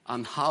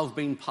and have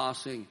been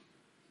passing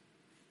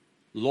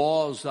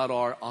laws that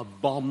are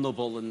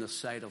abominable in the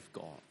sight of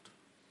God.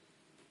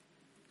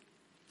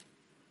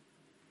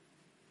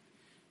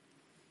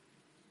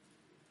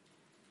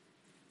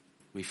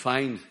 We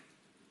find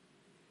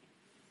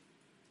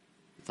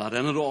that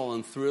in it all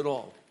and through it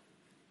all,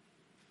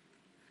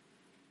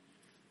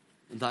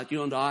 that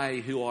you and I,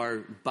 who are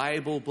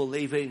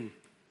Bible-believing,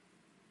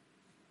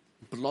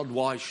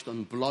 blood-washed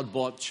and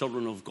blood-bought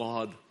children of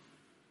God,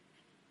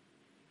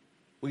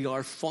 we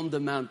are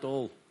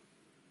fundamental,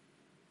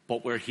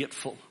 but we're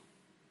hateful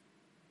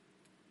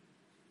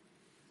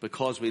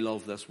because we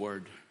love this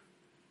word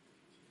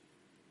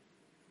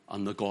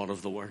and the God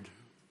of the word.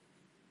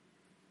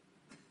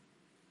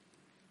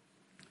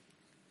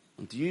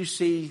 And do you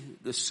see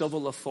the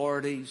civil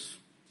authorities,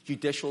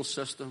 judicial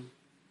system?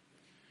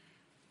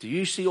 Do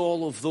you see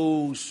all of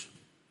those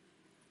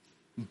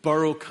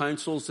borough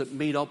councils that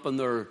meet up in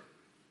their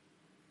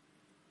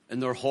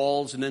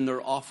halls and in their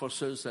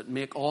offices that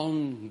make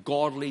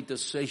ungodly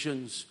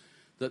decisions,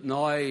 that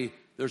now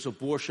there's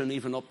abortion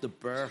even up to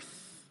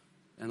birth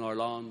in our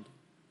land?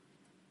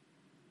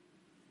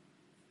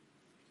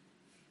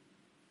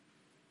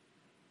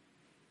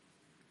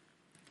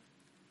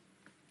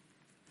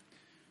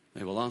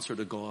 They will answer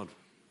to God.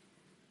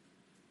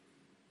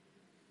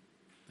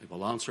 They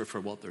will answer for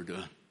what they're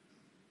doing.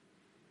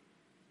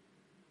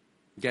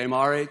 Gay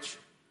marriage,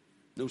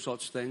 no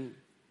such thing.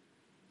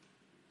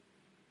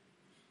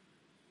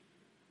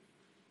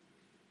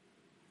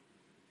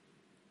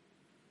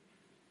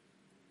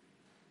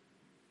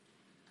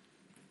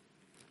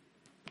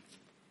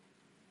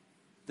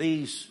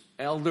 these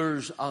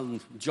elders and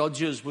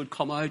judges would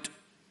come out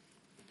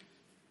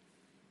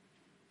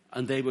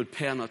and they would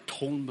pay an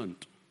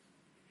atonement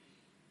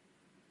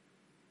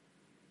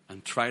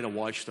and try to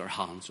wash their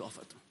hands of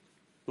it.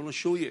 I'm going to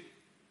show you.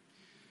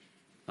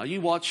 Now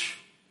you watch,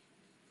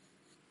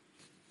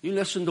 you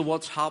listen to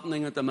what's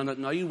happening at the minute.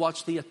 Now you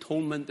watch the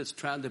atonement that's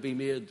trying to be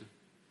made.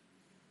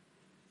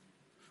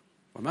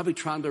 Or maybe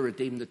trying to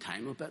redeem the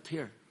time a bit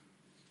here.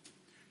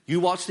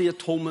 You watch the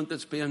atonement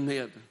that's being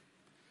made.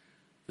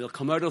 They'll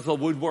come out of the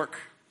woodwork.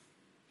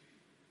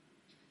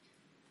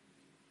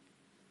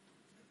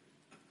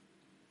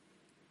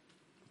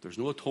 There's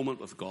no atonement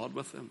with God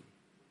with them.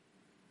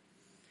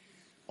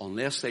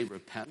 Unless they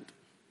repent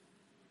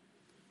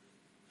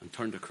and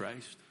turn to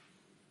Christ.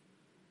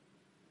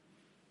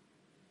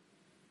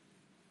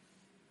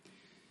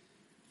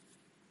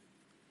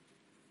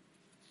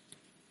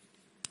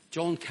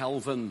 John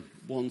Calvin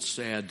once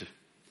said,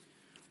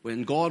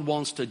 when God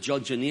wants to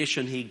judge a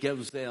nation, he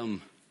gives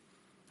them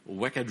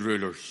wicked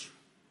rulers.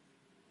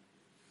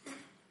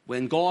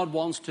 When God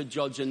wants to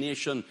judge a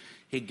nation,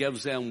 he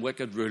gives them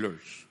wicked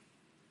rulers.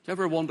 Do you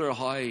ever wonder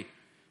how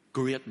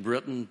Great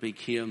Britain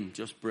became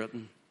just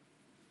Britain?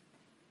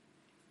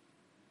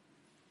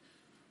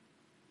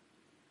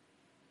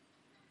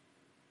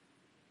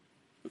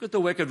 Look at the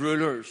wicked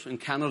rulers in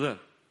Canada.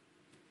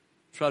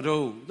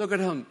 Trudeau, look at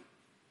him.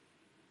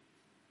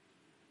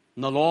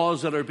 And the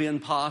laws that are being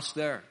passed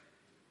there.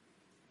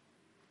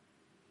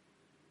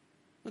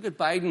 Look at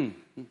Biden.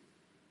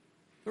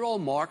 They're all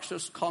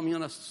Marxist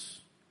communists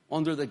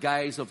under the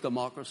guise of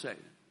democracy.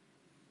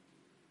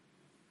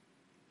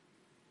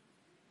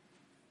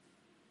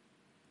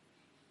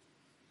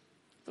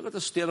 Look at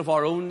the state of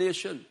our own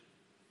nation.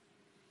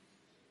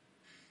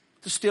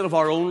 The state of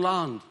our own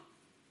land.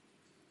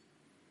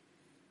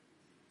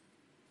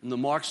 And the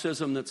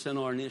Marxism that's in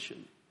our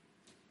nation.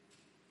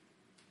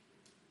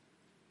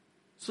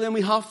 So then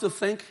we have to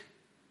think,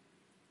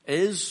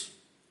 is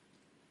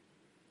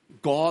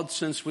God,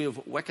 since we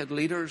have wicked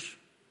leaders,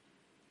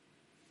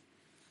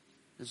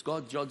 is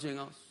God judging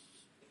us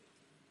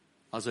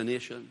as a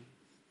nation?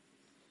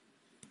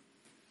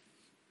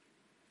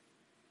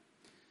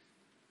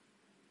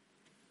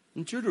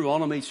 In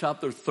Deuteronomy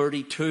chapter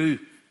 32,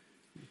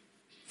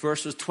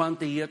 verses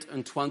 28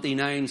 and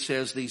 29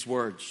 says these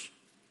words.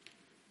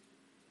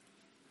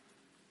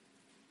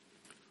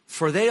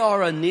 For they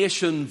are a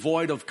nation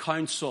void of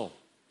counsel.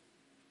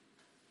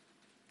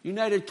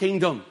 United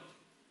Kingdom,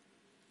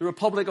 the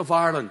Republic of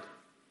Ireland,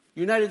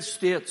 United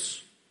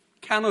States,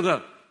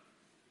 Canada.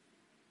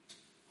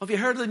 Have you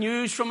heard the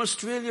news from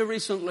Australia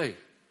recently?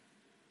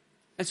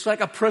 It's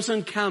like a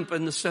prison camp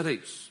in the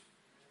cities.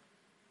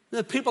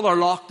 The people are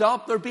locked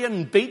up. They're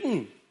being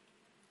beaten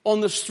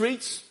on the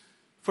streets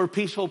for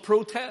peaceful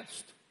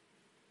protest.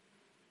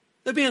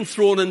 They're being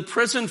thrown in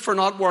prison for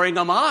not wearing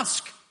a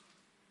mask.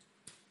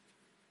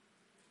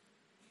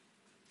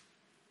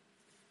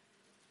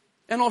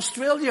 In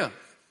Australia,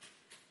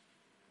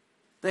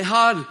 they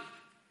had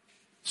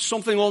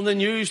something on the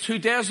news 2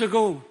 days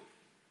ago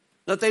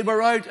that they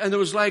were out and there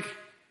was like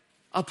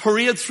a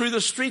parade through the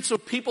streets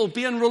of people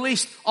being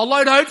released,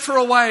 allowed out for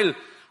a while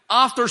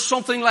after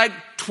something like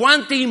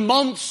 20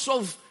 months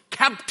of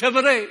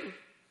captivity.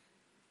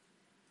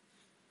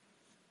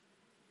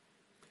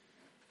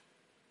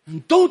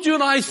 And don't you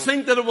and I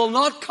think that it will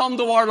not come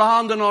to our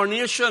land and our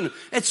nation?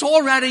 It's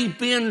already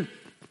being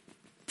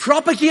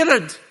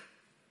propagated.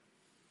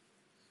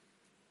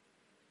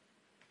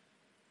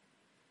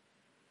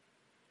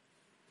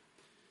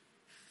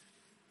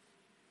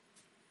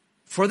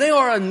 For they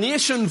are a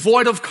nation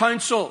void of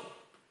counsel.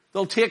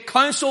 They'll take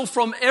counsel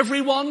from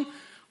everyone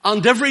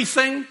and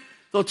everything.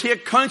 They'll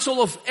take counsel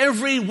of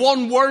every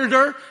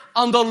one-worlder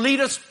and the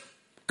elitist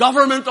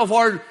government of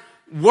our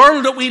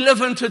world that we live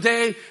in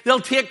today.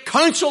 They'll take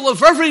counsel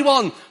of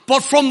everyone,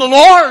 but from the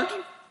Lord.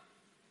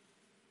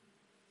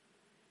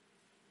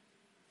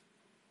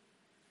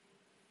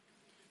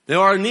 They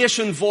are a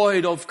nation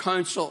void of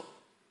counsel.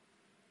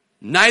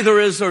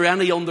 Neither is there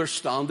any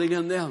understanding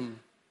in them.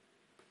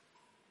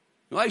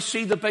 I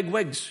see the big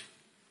wigs.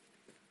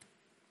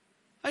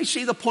 I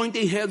see the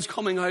pointy heads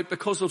coming out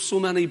because of so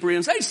many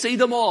brains. I see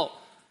them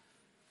all.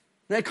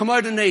 They come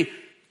out and they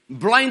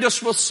blind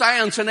us with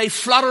science and they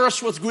flatter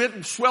us with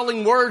great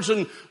swelling words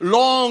and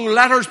long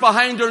letters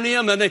behind their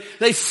name and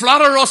they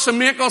flatter us and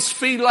make us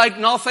feel like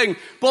nothing.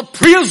 But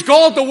praise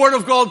God, the Word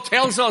of God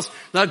tells us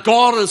that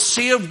God has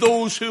saved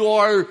those who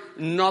are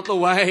not the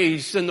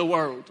wise in the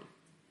world.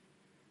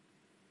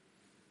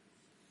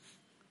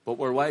 But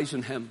we're wise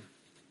in Him.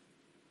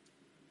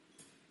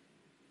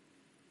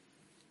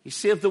 He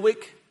saved the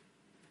weak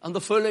and the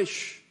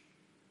foolish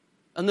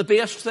and the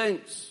base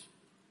things.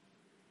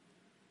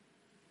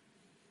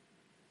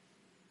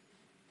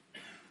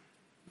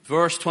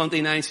 Verse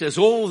 29 says,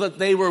 oh, that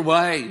they were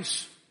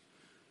wise,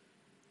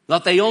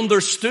 that they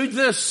understood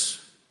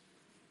this.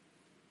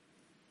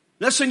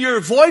 Listen, you're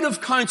void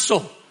of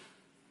counsel.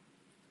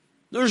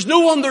 There's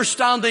no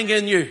understanding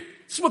in you.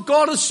 This is what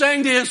God is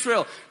saying to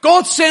Israel.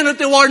 God's saying it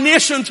to our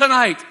nation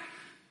tonight.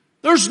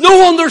 There's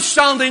no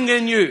understanding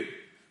in you.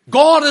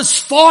 God is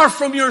far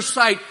from your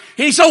sight.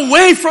 He's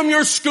away from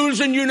your schools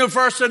and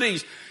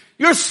universities.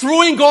 You're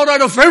throwing God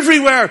out of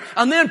everywhere.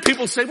 And then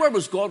people say, where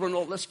was God when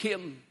all this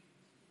came?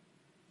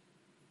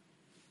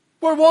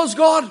 Where was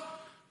God?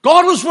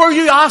 God was where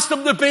you asked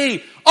him to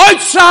be.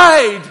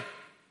 Outside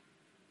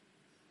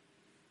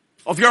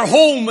of your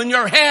home and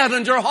your head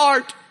and your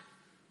heart.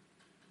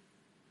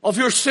 Of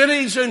your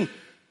cities and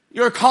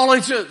your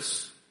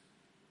colleges.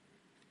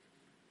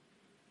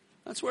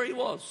 That's where he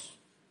was.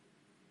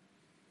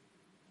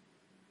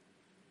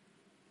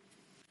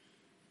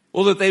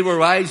 Oh, that they were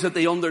wise, that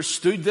they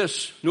understood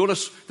this.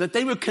 Notice that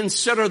they would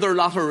consider their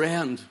latter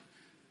end.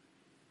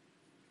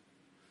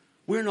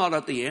 We're not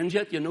at the end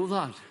yet, you know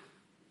that.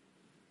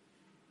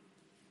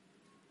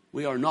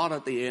 We are not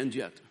at the end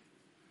yet.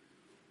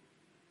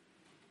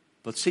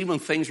 But see, when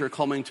things are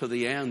coming to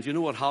the end, you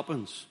know what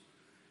happens?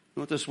 You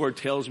know what this word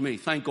tells me?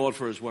 Thank God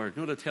for his word.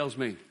 You know what it tells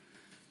me? It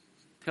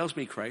tells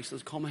me Christ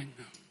is coming.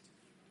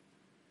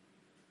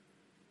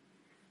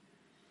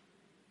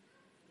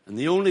 And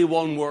the only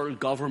one world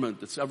government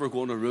that's ever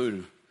going to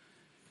rule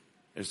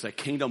is the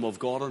kingdom of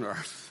God on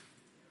earth.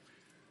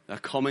 The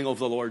coming of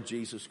the Lord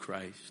Jesus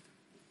Christ.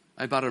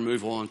 I better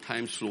move on.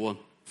 Time's slow,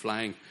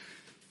 flying.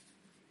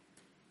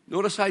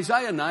 Notice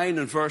Isaiah 9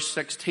 and verse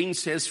 16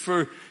 says,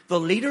 for the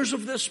leaders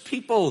of this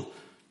people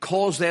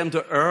cause them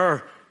to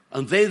err,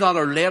 and they that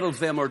are led of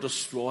them are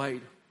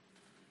destroyed.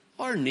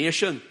 Our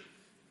nation.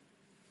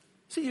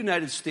 See, the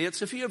United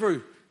States, if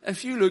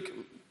you look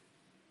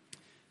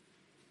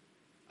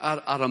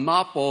at a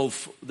map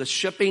of the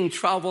shipping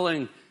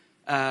traveling,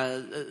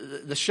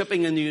 the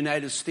shipping in the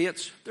United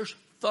States, there's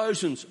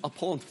thousands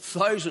upon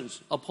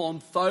thousands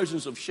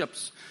of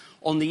ships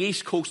on the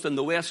east coast and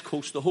the west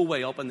coast the whole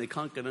way up, and they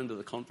can't get into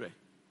the country.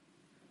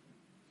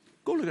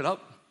 Go look it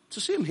up. It's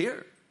the same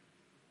here.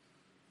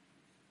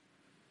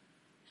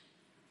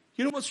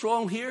 You know what's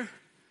wrong here?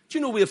 Do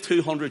you know we have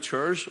 200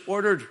 chairs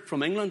ordered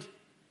from England?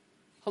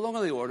 How long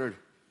are they ordered?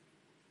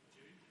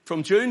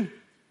 From June?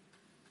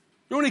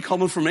 They're only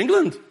coming from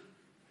England. Do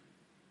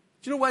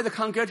you know why they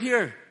can't get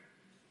here?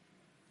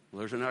 Well,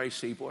 there's an Irish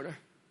sea border.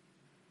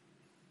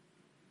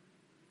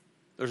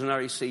 There's an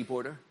Irish sea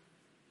border.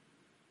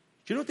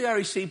 Do you know what the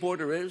Irish sea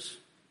border is?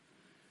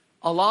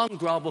 A land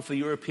grab of the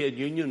European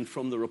Union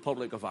from the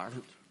Republic of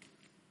Ireland.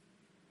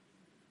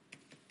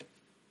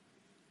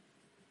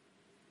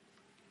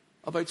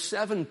 About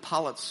 7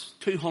 pallets,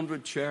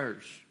 200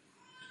 chairs.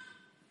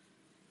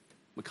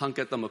 We can't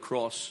get them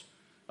across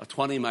a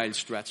 20-mile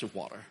stretch of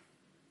water.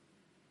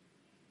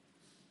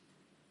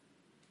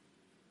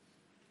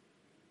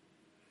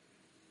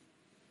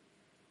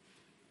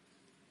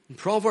 In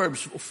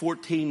Proverbs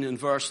 14 and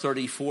verse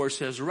 34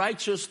 says,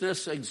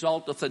 righteousness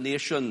exalteth a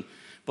nation,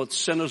 but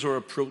sinners are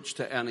approached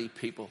to any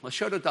people. I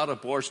shouted that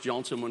at Boris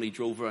Johnson when he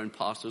drove around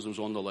past us and was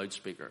on the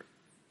loudspeaker.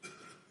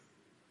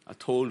 I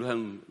told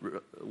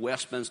him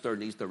Westminster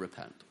needs to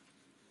repent.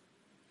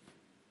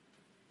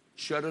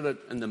 Shouted it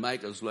in the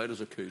mic as loud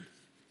as I could.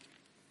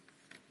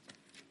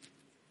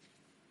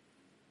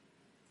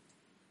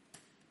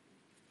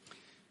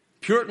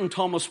 Puritan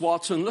Thomas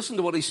Watson, listen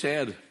to what he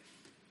said.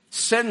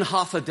 Sin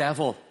hath a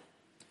devil.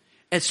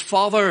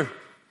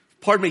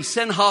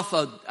 Sin hath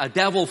a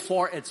devil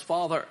for its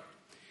father.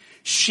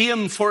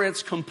 Shame for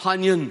its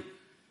companion.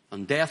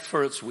 And death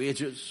for its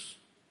wages.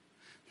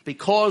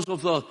 Because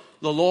of the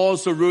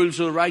laws, the rules,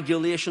 the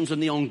regulations,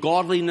 and the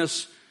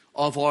ungodliness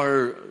of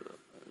our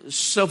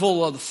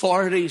civil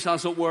authorities,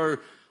 as it were,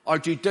 our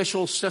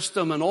judicial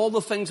system, and all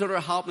the things that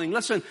are happening.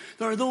 Listen,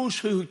 there are those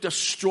who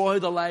destroy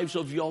the lives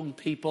of young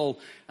people,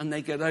 and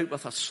they get out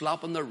with a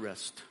slap on the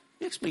wrist.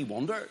 Makes me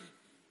wonder.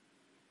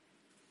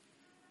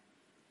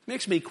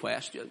 Makes me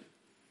question.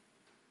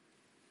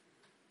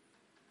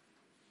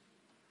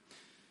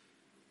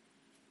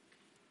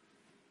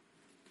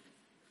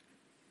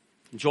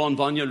 John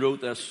Bunyan wrote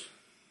this.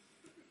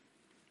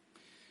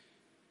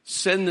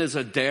 Sin is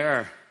a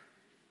dare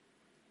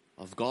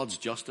of God's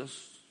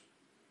justice.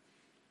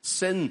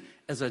 Sin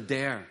is a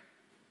dare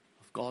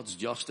of God's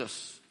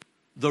justice.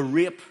 The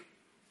rape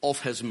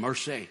of his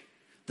mercy.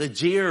 The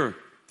jeer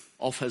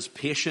of his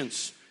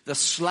patience. The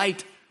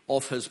slight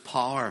of his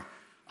power.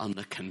 And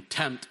the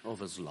contempt of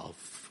his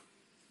love.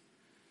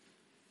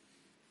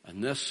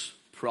 And this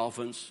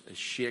province is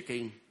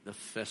shaking the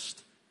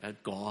fist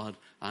at God.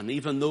 And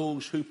even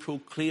those who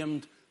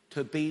proclaimed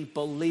to be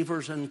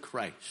believers in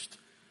Christ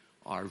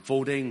are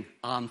voting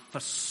and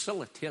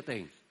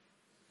facilitating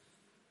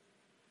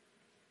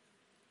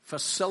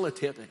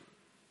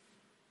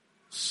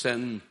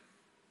sin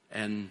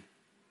in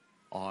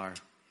our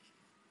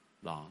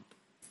land.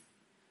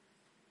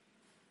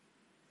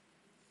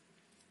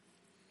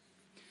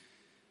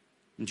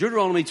 In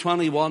Deuteronomy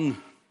 21,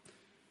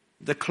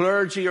 the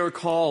clergy are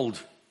called.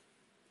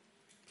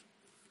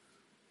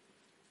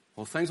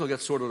 Well, things will get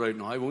sorted out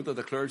now, won't they?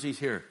 The clergy's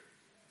here.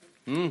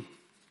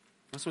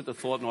 That's what they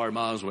thought in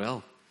Armagh as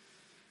well.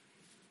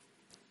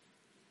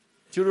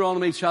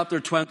 Deuteronomy chapter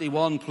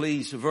 21,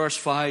 please, verse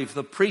 5.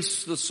 The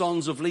priests, the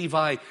sons of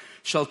Levi,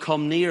 shall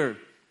come near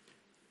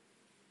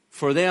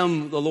For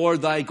them the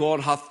Lord thy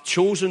God hath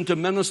chosen to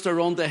minister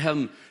unto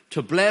him,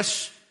 to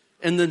bless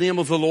in the name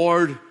of the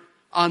Lord,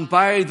 and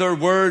by their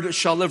word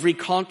shall every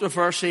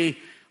controversy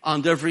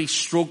and every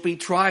stroke be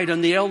tried.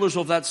 And the elders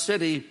of that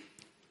city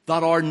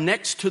that are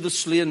next to the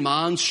slain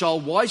man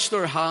shall wash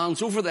their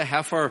hands over the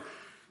heifer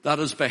that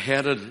is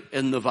beheaded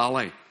in the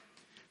valley.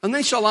 And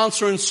they shall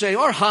answer and say,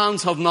 our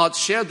hands have not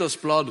shed this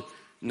blood,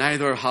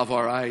 neither have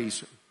our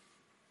eyes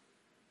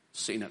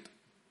seen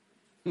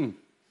it.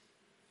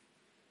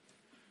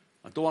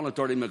 I don't want to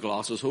dirty my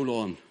glasses. Hold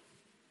on.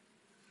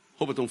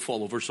 Hope it don't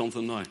fall over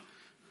something now. It's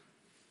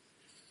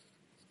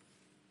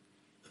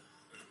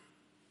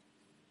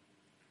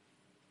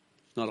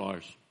not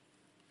ours.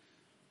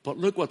 But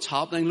look what's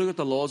happening. Look at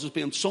the laws that's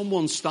being.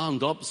 Someone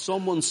stand up.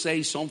 Someone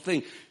say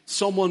something.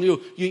 Someone,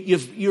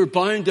 you're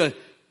bound to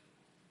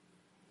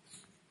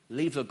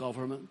leave the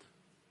government.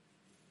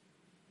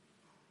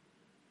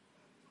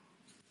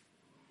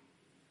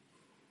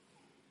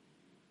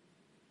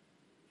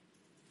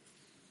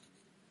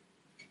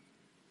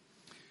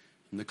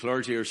 And the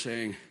clergy are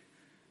saying,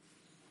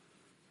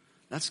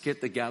 let's get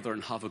together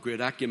and have a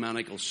great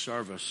ecumenical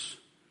service.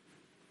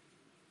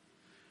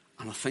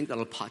 And I think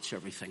that'll patch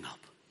everything up.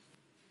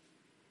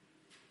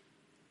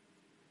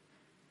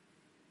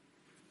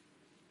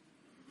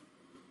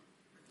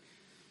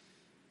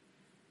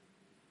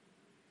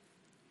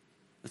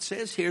 It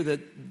says here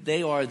that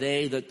they are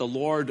they that the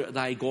Lord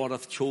thy God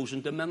hath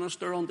chosen to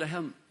minister unto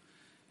him.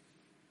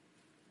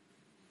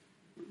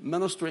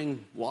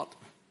 Ministering what?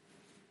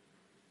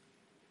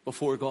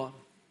 Before God.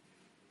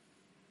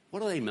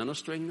 What are they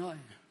ministering now?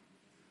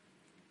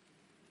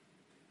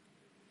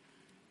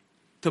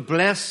 To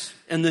bless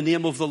in the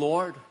name of the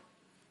Lord.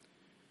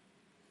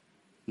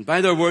 And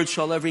by their words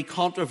shall every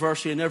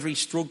controversy and every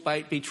stroke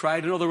be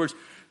tried. In other words,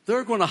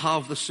 they're going to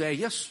have the say,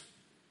 yes,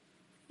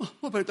 what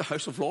about the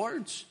House of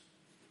Lords?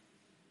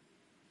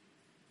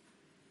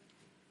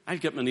 I'll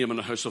get my name in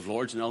the House of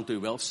Lords and I'll do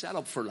well. Set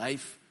up for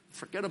life.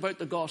 Forget about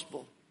the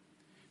gospel.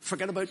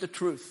 Forget about the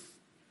truth.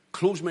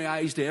 Close my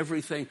eyes to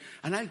everything.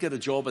 And I'll get a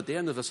job at the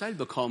end of this. I'll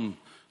become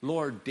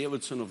Lord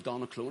Davidson of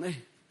Donaghcloney.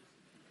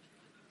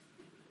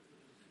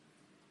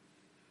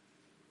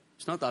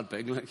 It's not that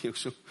big, like you.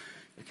 So,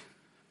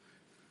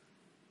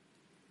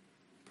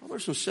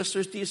 brothers and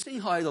sisters, do you see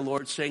how the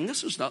Lord's saying,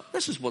 this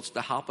is what's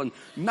to happen.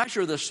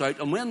 Measure this out.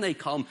 And when they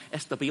come,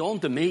 it's to be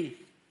unto me.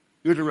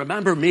 You're to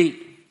remember me.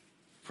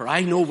 For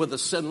I know where the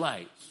sin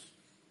lies.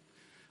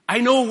 I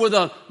know where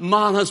the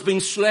man has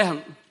been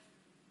slain.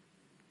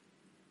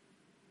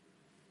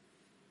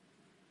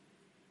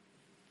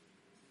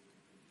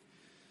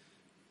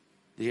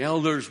 The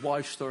elders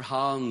wash their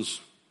hands.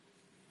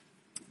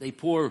 They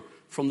pour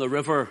from the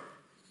river.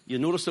 You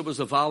notice it was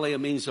a valley. It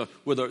means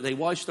they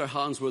wash their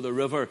hands with the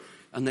river.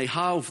 And they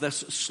have this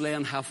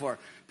slain heifer.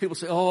 People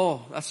say,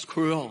 oh, that's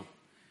cruel.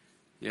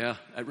 Yeah,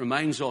 it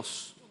reminds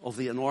us of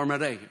the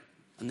enormity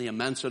and the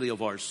immensity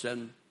of our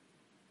sin.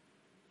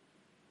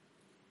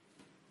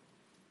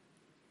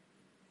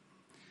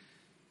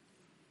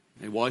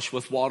 They wash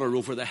with water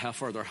over the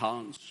heifer, their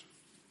hands.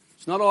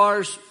 It's not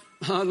ours.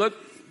 Look,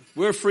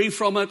 we're free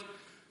from it.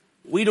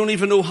 We don't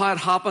even know how it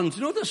happened.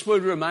 You know what this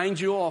would remind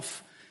you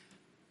of?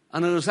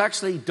 And it was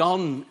actually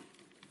done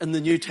in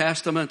the New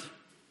Testament.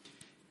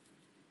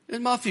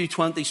 In Matthew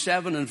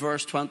 27 and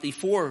verse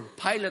 24,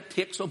 Pilate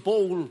takes a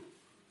bowl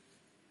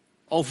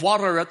of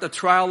water at the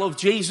trial of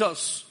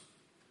Jesus.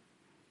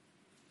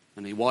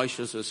 And he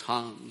washes his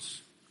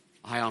hands.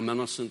 I am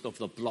innocent of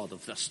the blood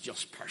of this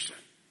just person.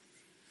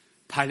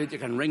 Pilate, you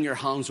can wring your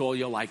hands all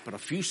you like, but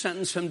if you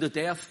sentence him to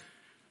death,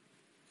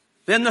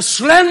 then the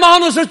slain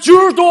man is at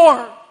your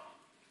door.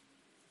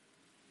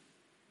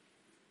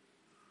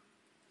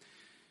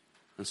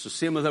 And it's the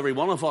same with every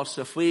one of us.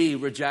 If we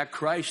reject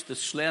Christ, the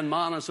slain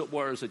man, as it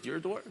were, is at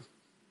your door.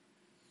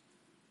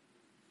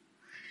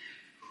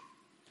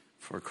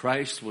 For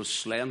Christ was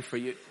slain for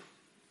you.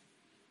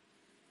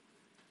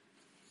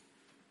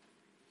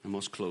 I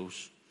must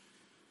close.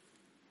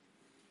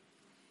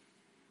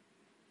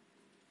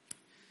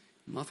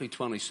 Matthew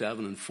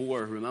 27 and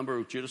 4,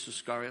 remember Judas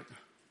Iscariot?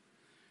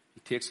 He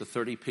takes the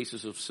 30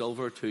 pieces of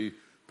silver to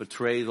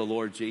betray the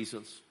Lord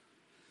Jesus.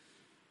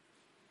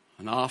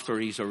 And after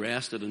he's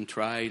arrested and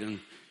tried, and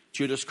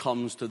Judas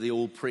comes to the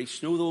old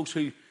priest. You know those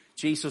who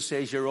Jesus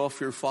says, you're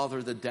off your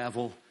father, the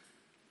devil?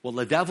 Well,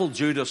 the devil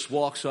Judas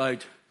walks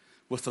out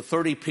with the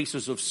 30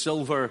 pieces of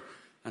silver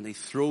and he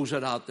throws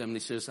it at them and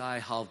he says, I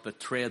have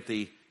betrayed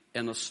the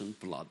innocent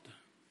blood.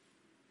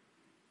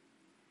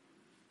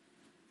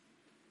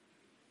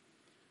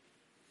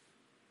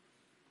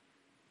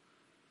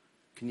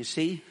 Can you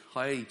see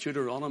how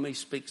Deuteronomy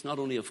speaks not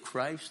only of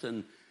Christ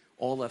and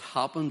all that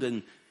happened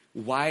and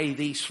why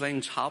these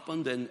things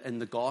happened in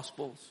the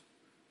Gospels?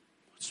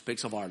 It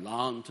speaks of our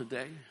land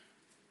today.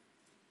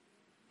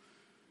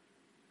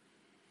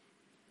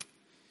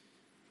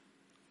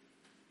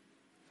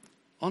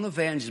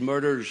 Unavenged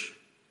murders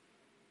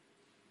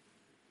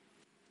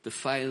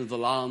defile the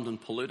land and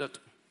pollute it.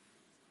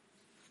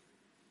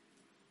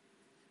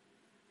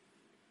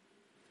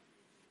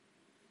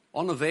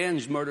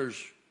 Unavenged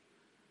murders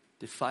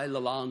defile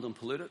the land and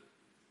pollute it.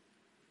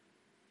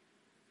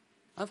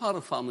 I've had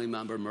a family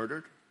member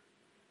murdered,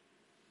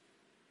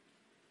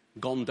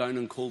 gunned down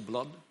in cold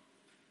blood.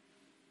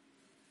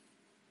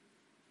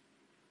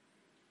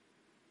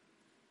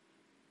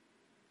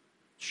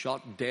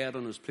 Shot dead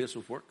in his place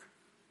of work.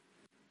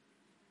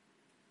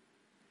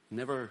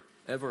 Never,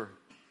 ever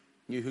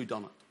knew who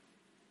done it.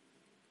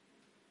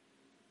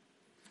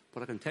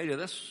 But I can tell you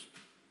this,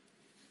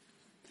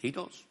 he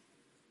does.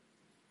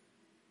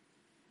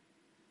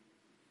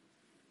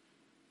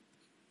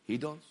 He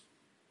does.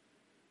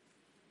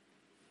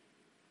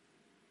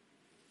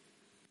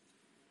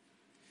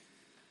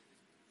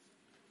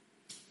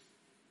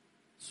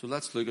 So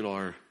let's look at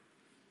our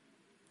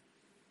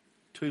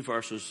 2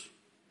 verses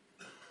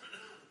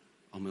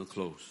and we'll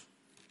close.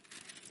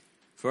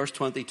 Verse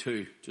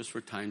 22, just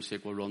for time's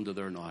sake, we'll run to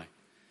there now.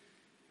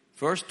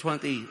 Verse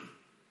 22,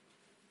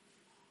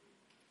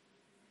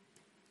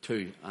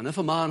 and if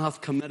a man hath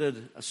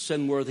committed a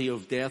sin worthy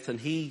of death, and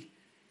he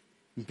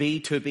be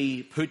to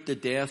be put to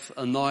death,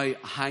 and now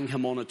hang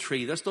him on a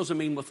tree. This doesn't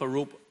mean with a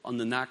rope on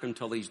the neck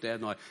until he's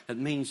dead now. It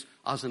means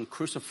as in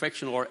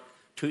crucifixion, or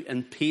to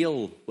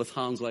impale with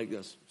hands like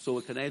this. So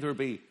it can either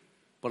be,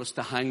 but it's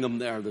to hang them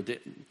there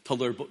till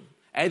they're,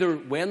 either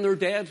when they're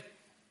dead,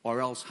 or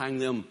else hang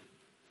them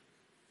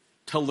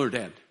till they're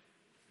dead.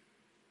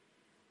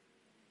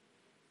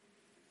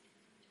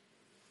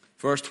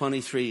 Verse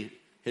 23,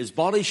 his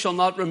body shall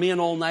not remain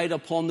all night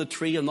upon the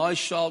tree, and thou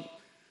shalt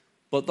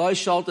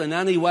in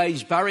any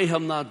wise bury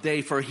him that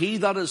day, for he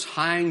that is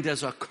hanged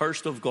is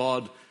accursed of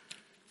God,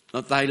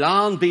 that thy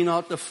land be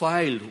not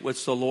defiled,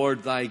 which the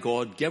Lord thy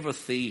God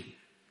giveth thee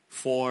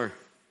for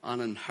an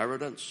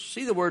inheritance.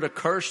 See the word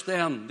accursed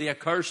then, the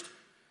accursed.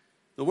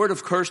 The word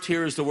of cursed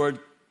here is the word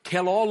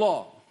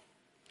kelolo.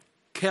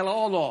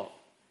 Kelolo.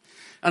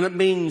 And it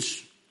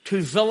means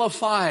to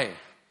vilify.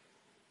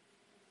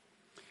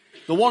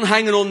 The one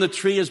hanging on the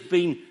tree has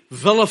been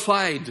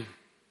vilified,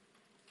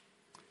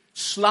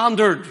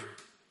 slandered.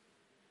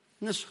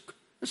 And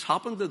this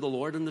happened to the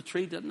Lord in the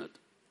tree, didn't it?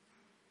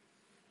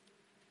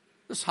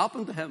 This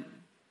happened to him.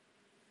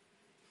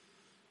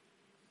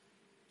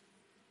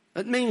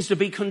 It means to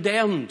be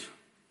condemned,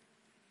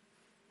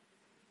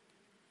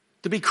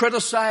 to be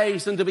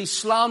criticized, and to be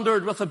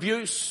slandered with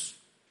abuse.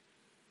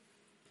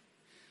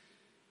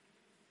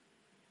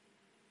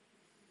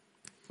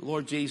 The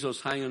Lord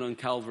Jesus hanging on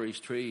Calvary's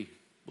tree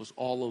was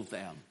all of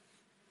them.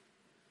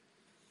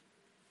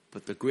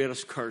 But the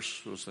greatest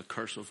curse was the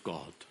curse of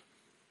God.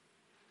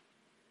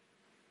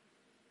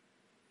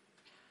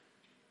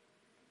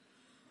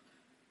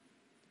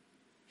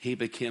 He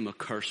became a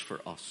curse for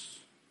us.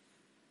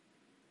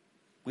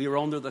 We were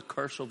under the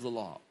curse of the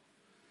law.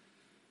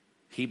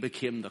 He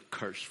became the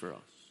curse for us.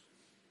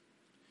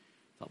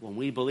 That when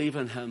we believe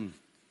in him,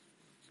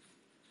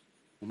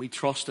 when we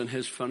trust in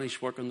his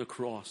finished work on the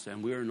cross,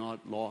 then we are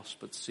not lost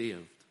but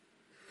saved,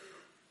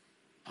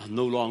 and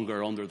no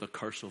longer under the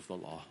curse of the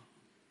law.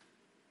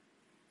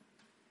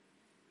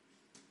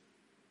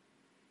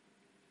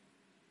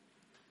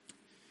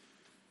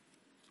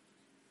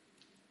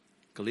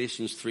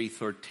 Galatians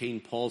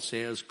 3:13, Paul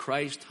says,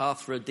 Christ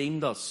hath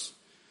redeemed us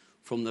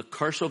from the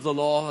curse of the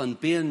law, and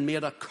being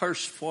made a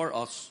curse for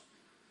us.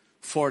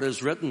 For it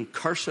is written,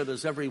 cursed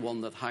is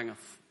everyone that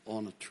hangeth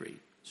on a tree.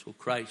 So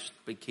Christ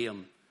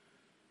became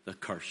the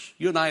curse.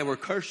 You and I were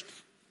cursed.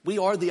 We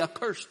are the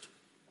accursed.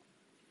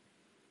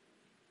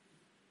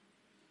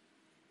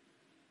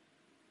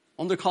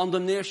 Under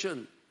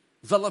condemnation,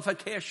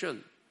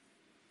 vilification,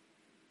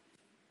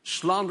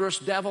 slanderous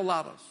devil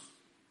at us.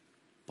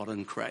 But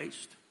in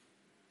Christ,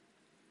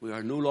 we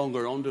are no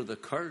longer under the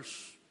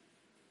curse,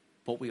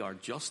 but we are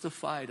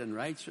justified and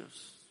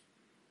righteous.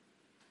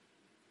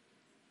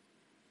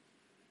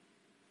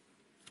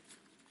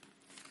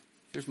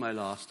 Here's my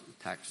last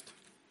text.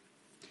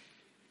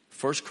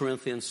 1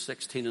 Corinthians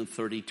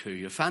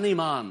 16:32. If any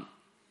man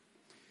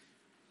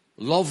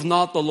love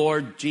not the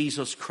Lord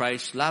Jesus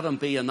Christ, let him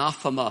be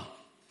anathema,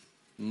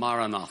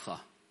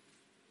 maranatha.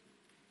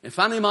 If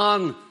any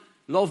man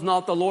love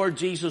not the Lord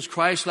Jesus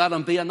Christ, let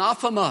him be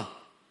anathema,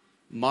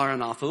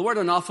 maranatha. The word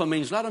anathema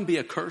means let him be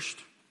accursed.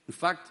 In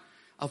fact,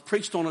 I've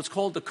preached on it. It's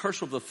called the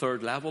curse of the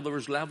third level. There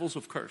was levels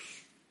of curse.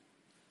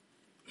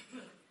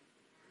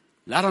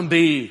 Let him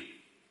be,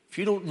 if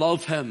you don't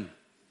love him,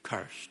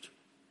 cursed.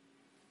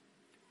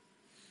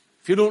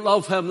 If you don't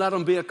love him, let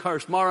him be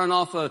accursed.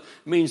 Maranatha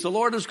means the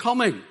Lord is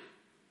coming.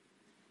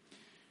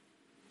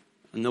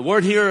 And the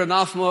word here,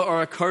 anathema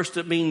or accursed,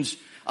 it means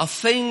a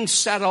thing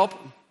set up,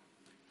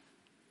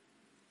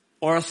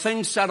 or a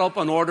thing set up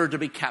in order to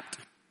be kept.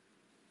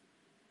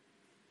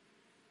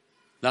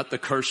 Let the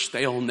curse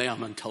stay on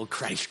them until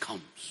Christ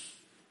comes.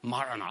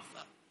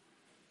 Maranatha.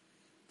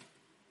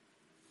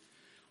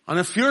 And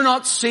if you're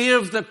not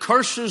saved, the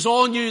curse is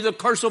on you, the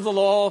curse of the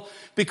law,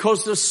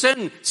 because the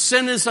sin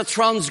is a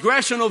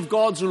transgression of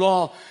God's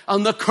law,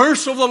 and the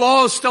curse of the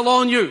law is still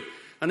on you.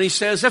 And he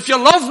says, if you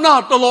love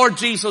not the Lord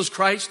Jesus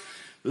Christ,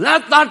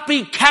 let that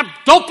be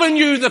kept up in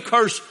you, the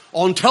curse,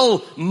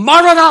 until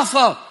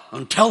Maranatha,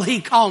 until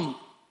he come.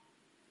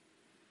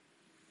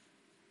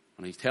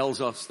 And he tells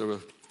us there are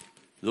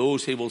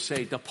those he will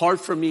say, depart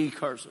from me,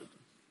 cursed,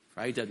 for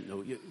I didn't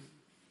know you.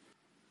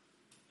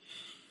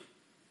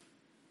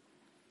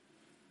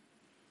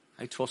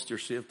 I trust you're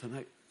saved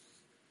tonight.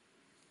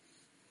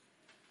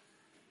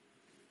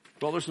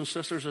 Brothers and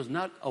sisters, isn't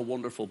that a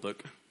wonderful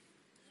book?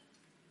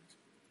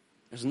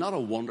 Isn't that a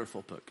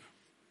wonderful book?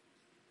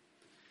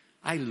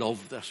 I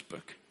love this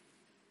book.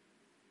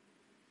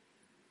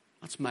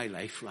 That's my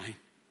lifeline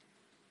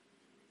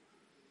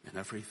in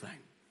everything.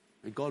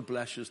 May God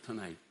bless you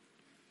tonight.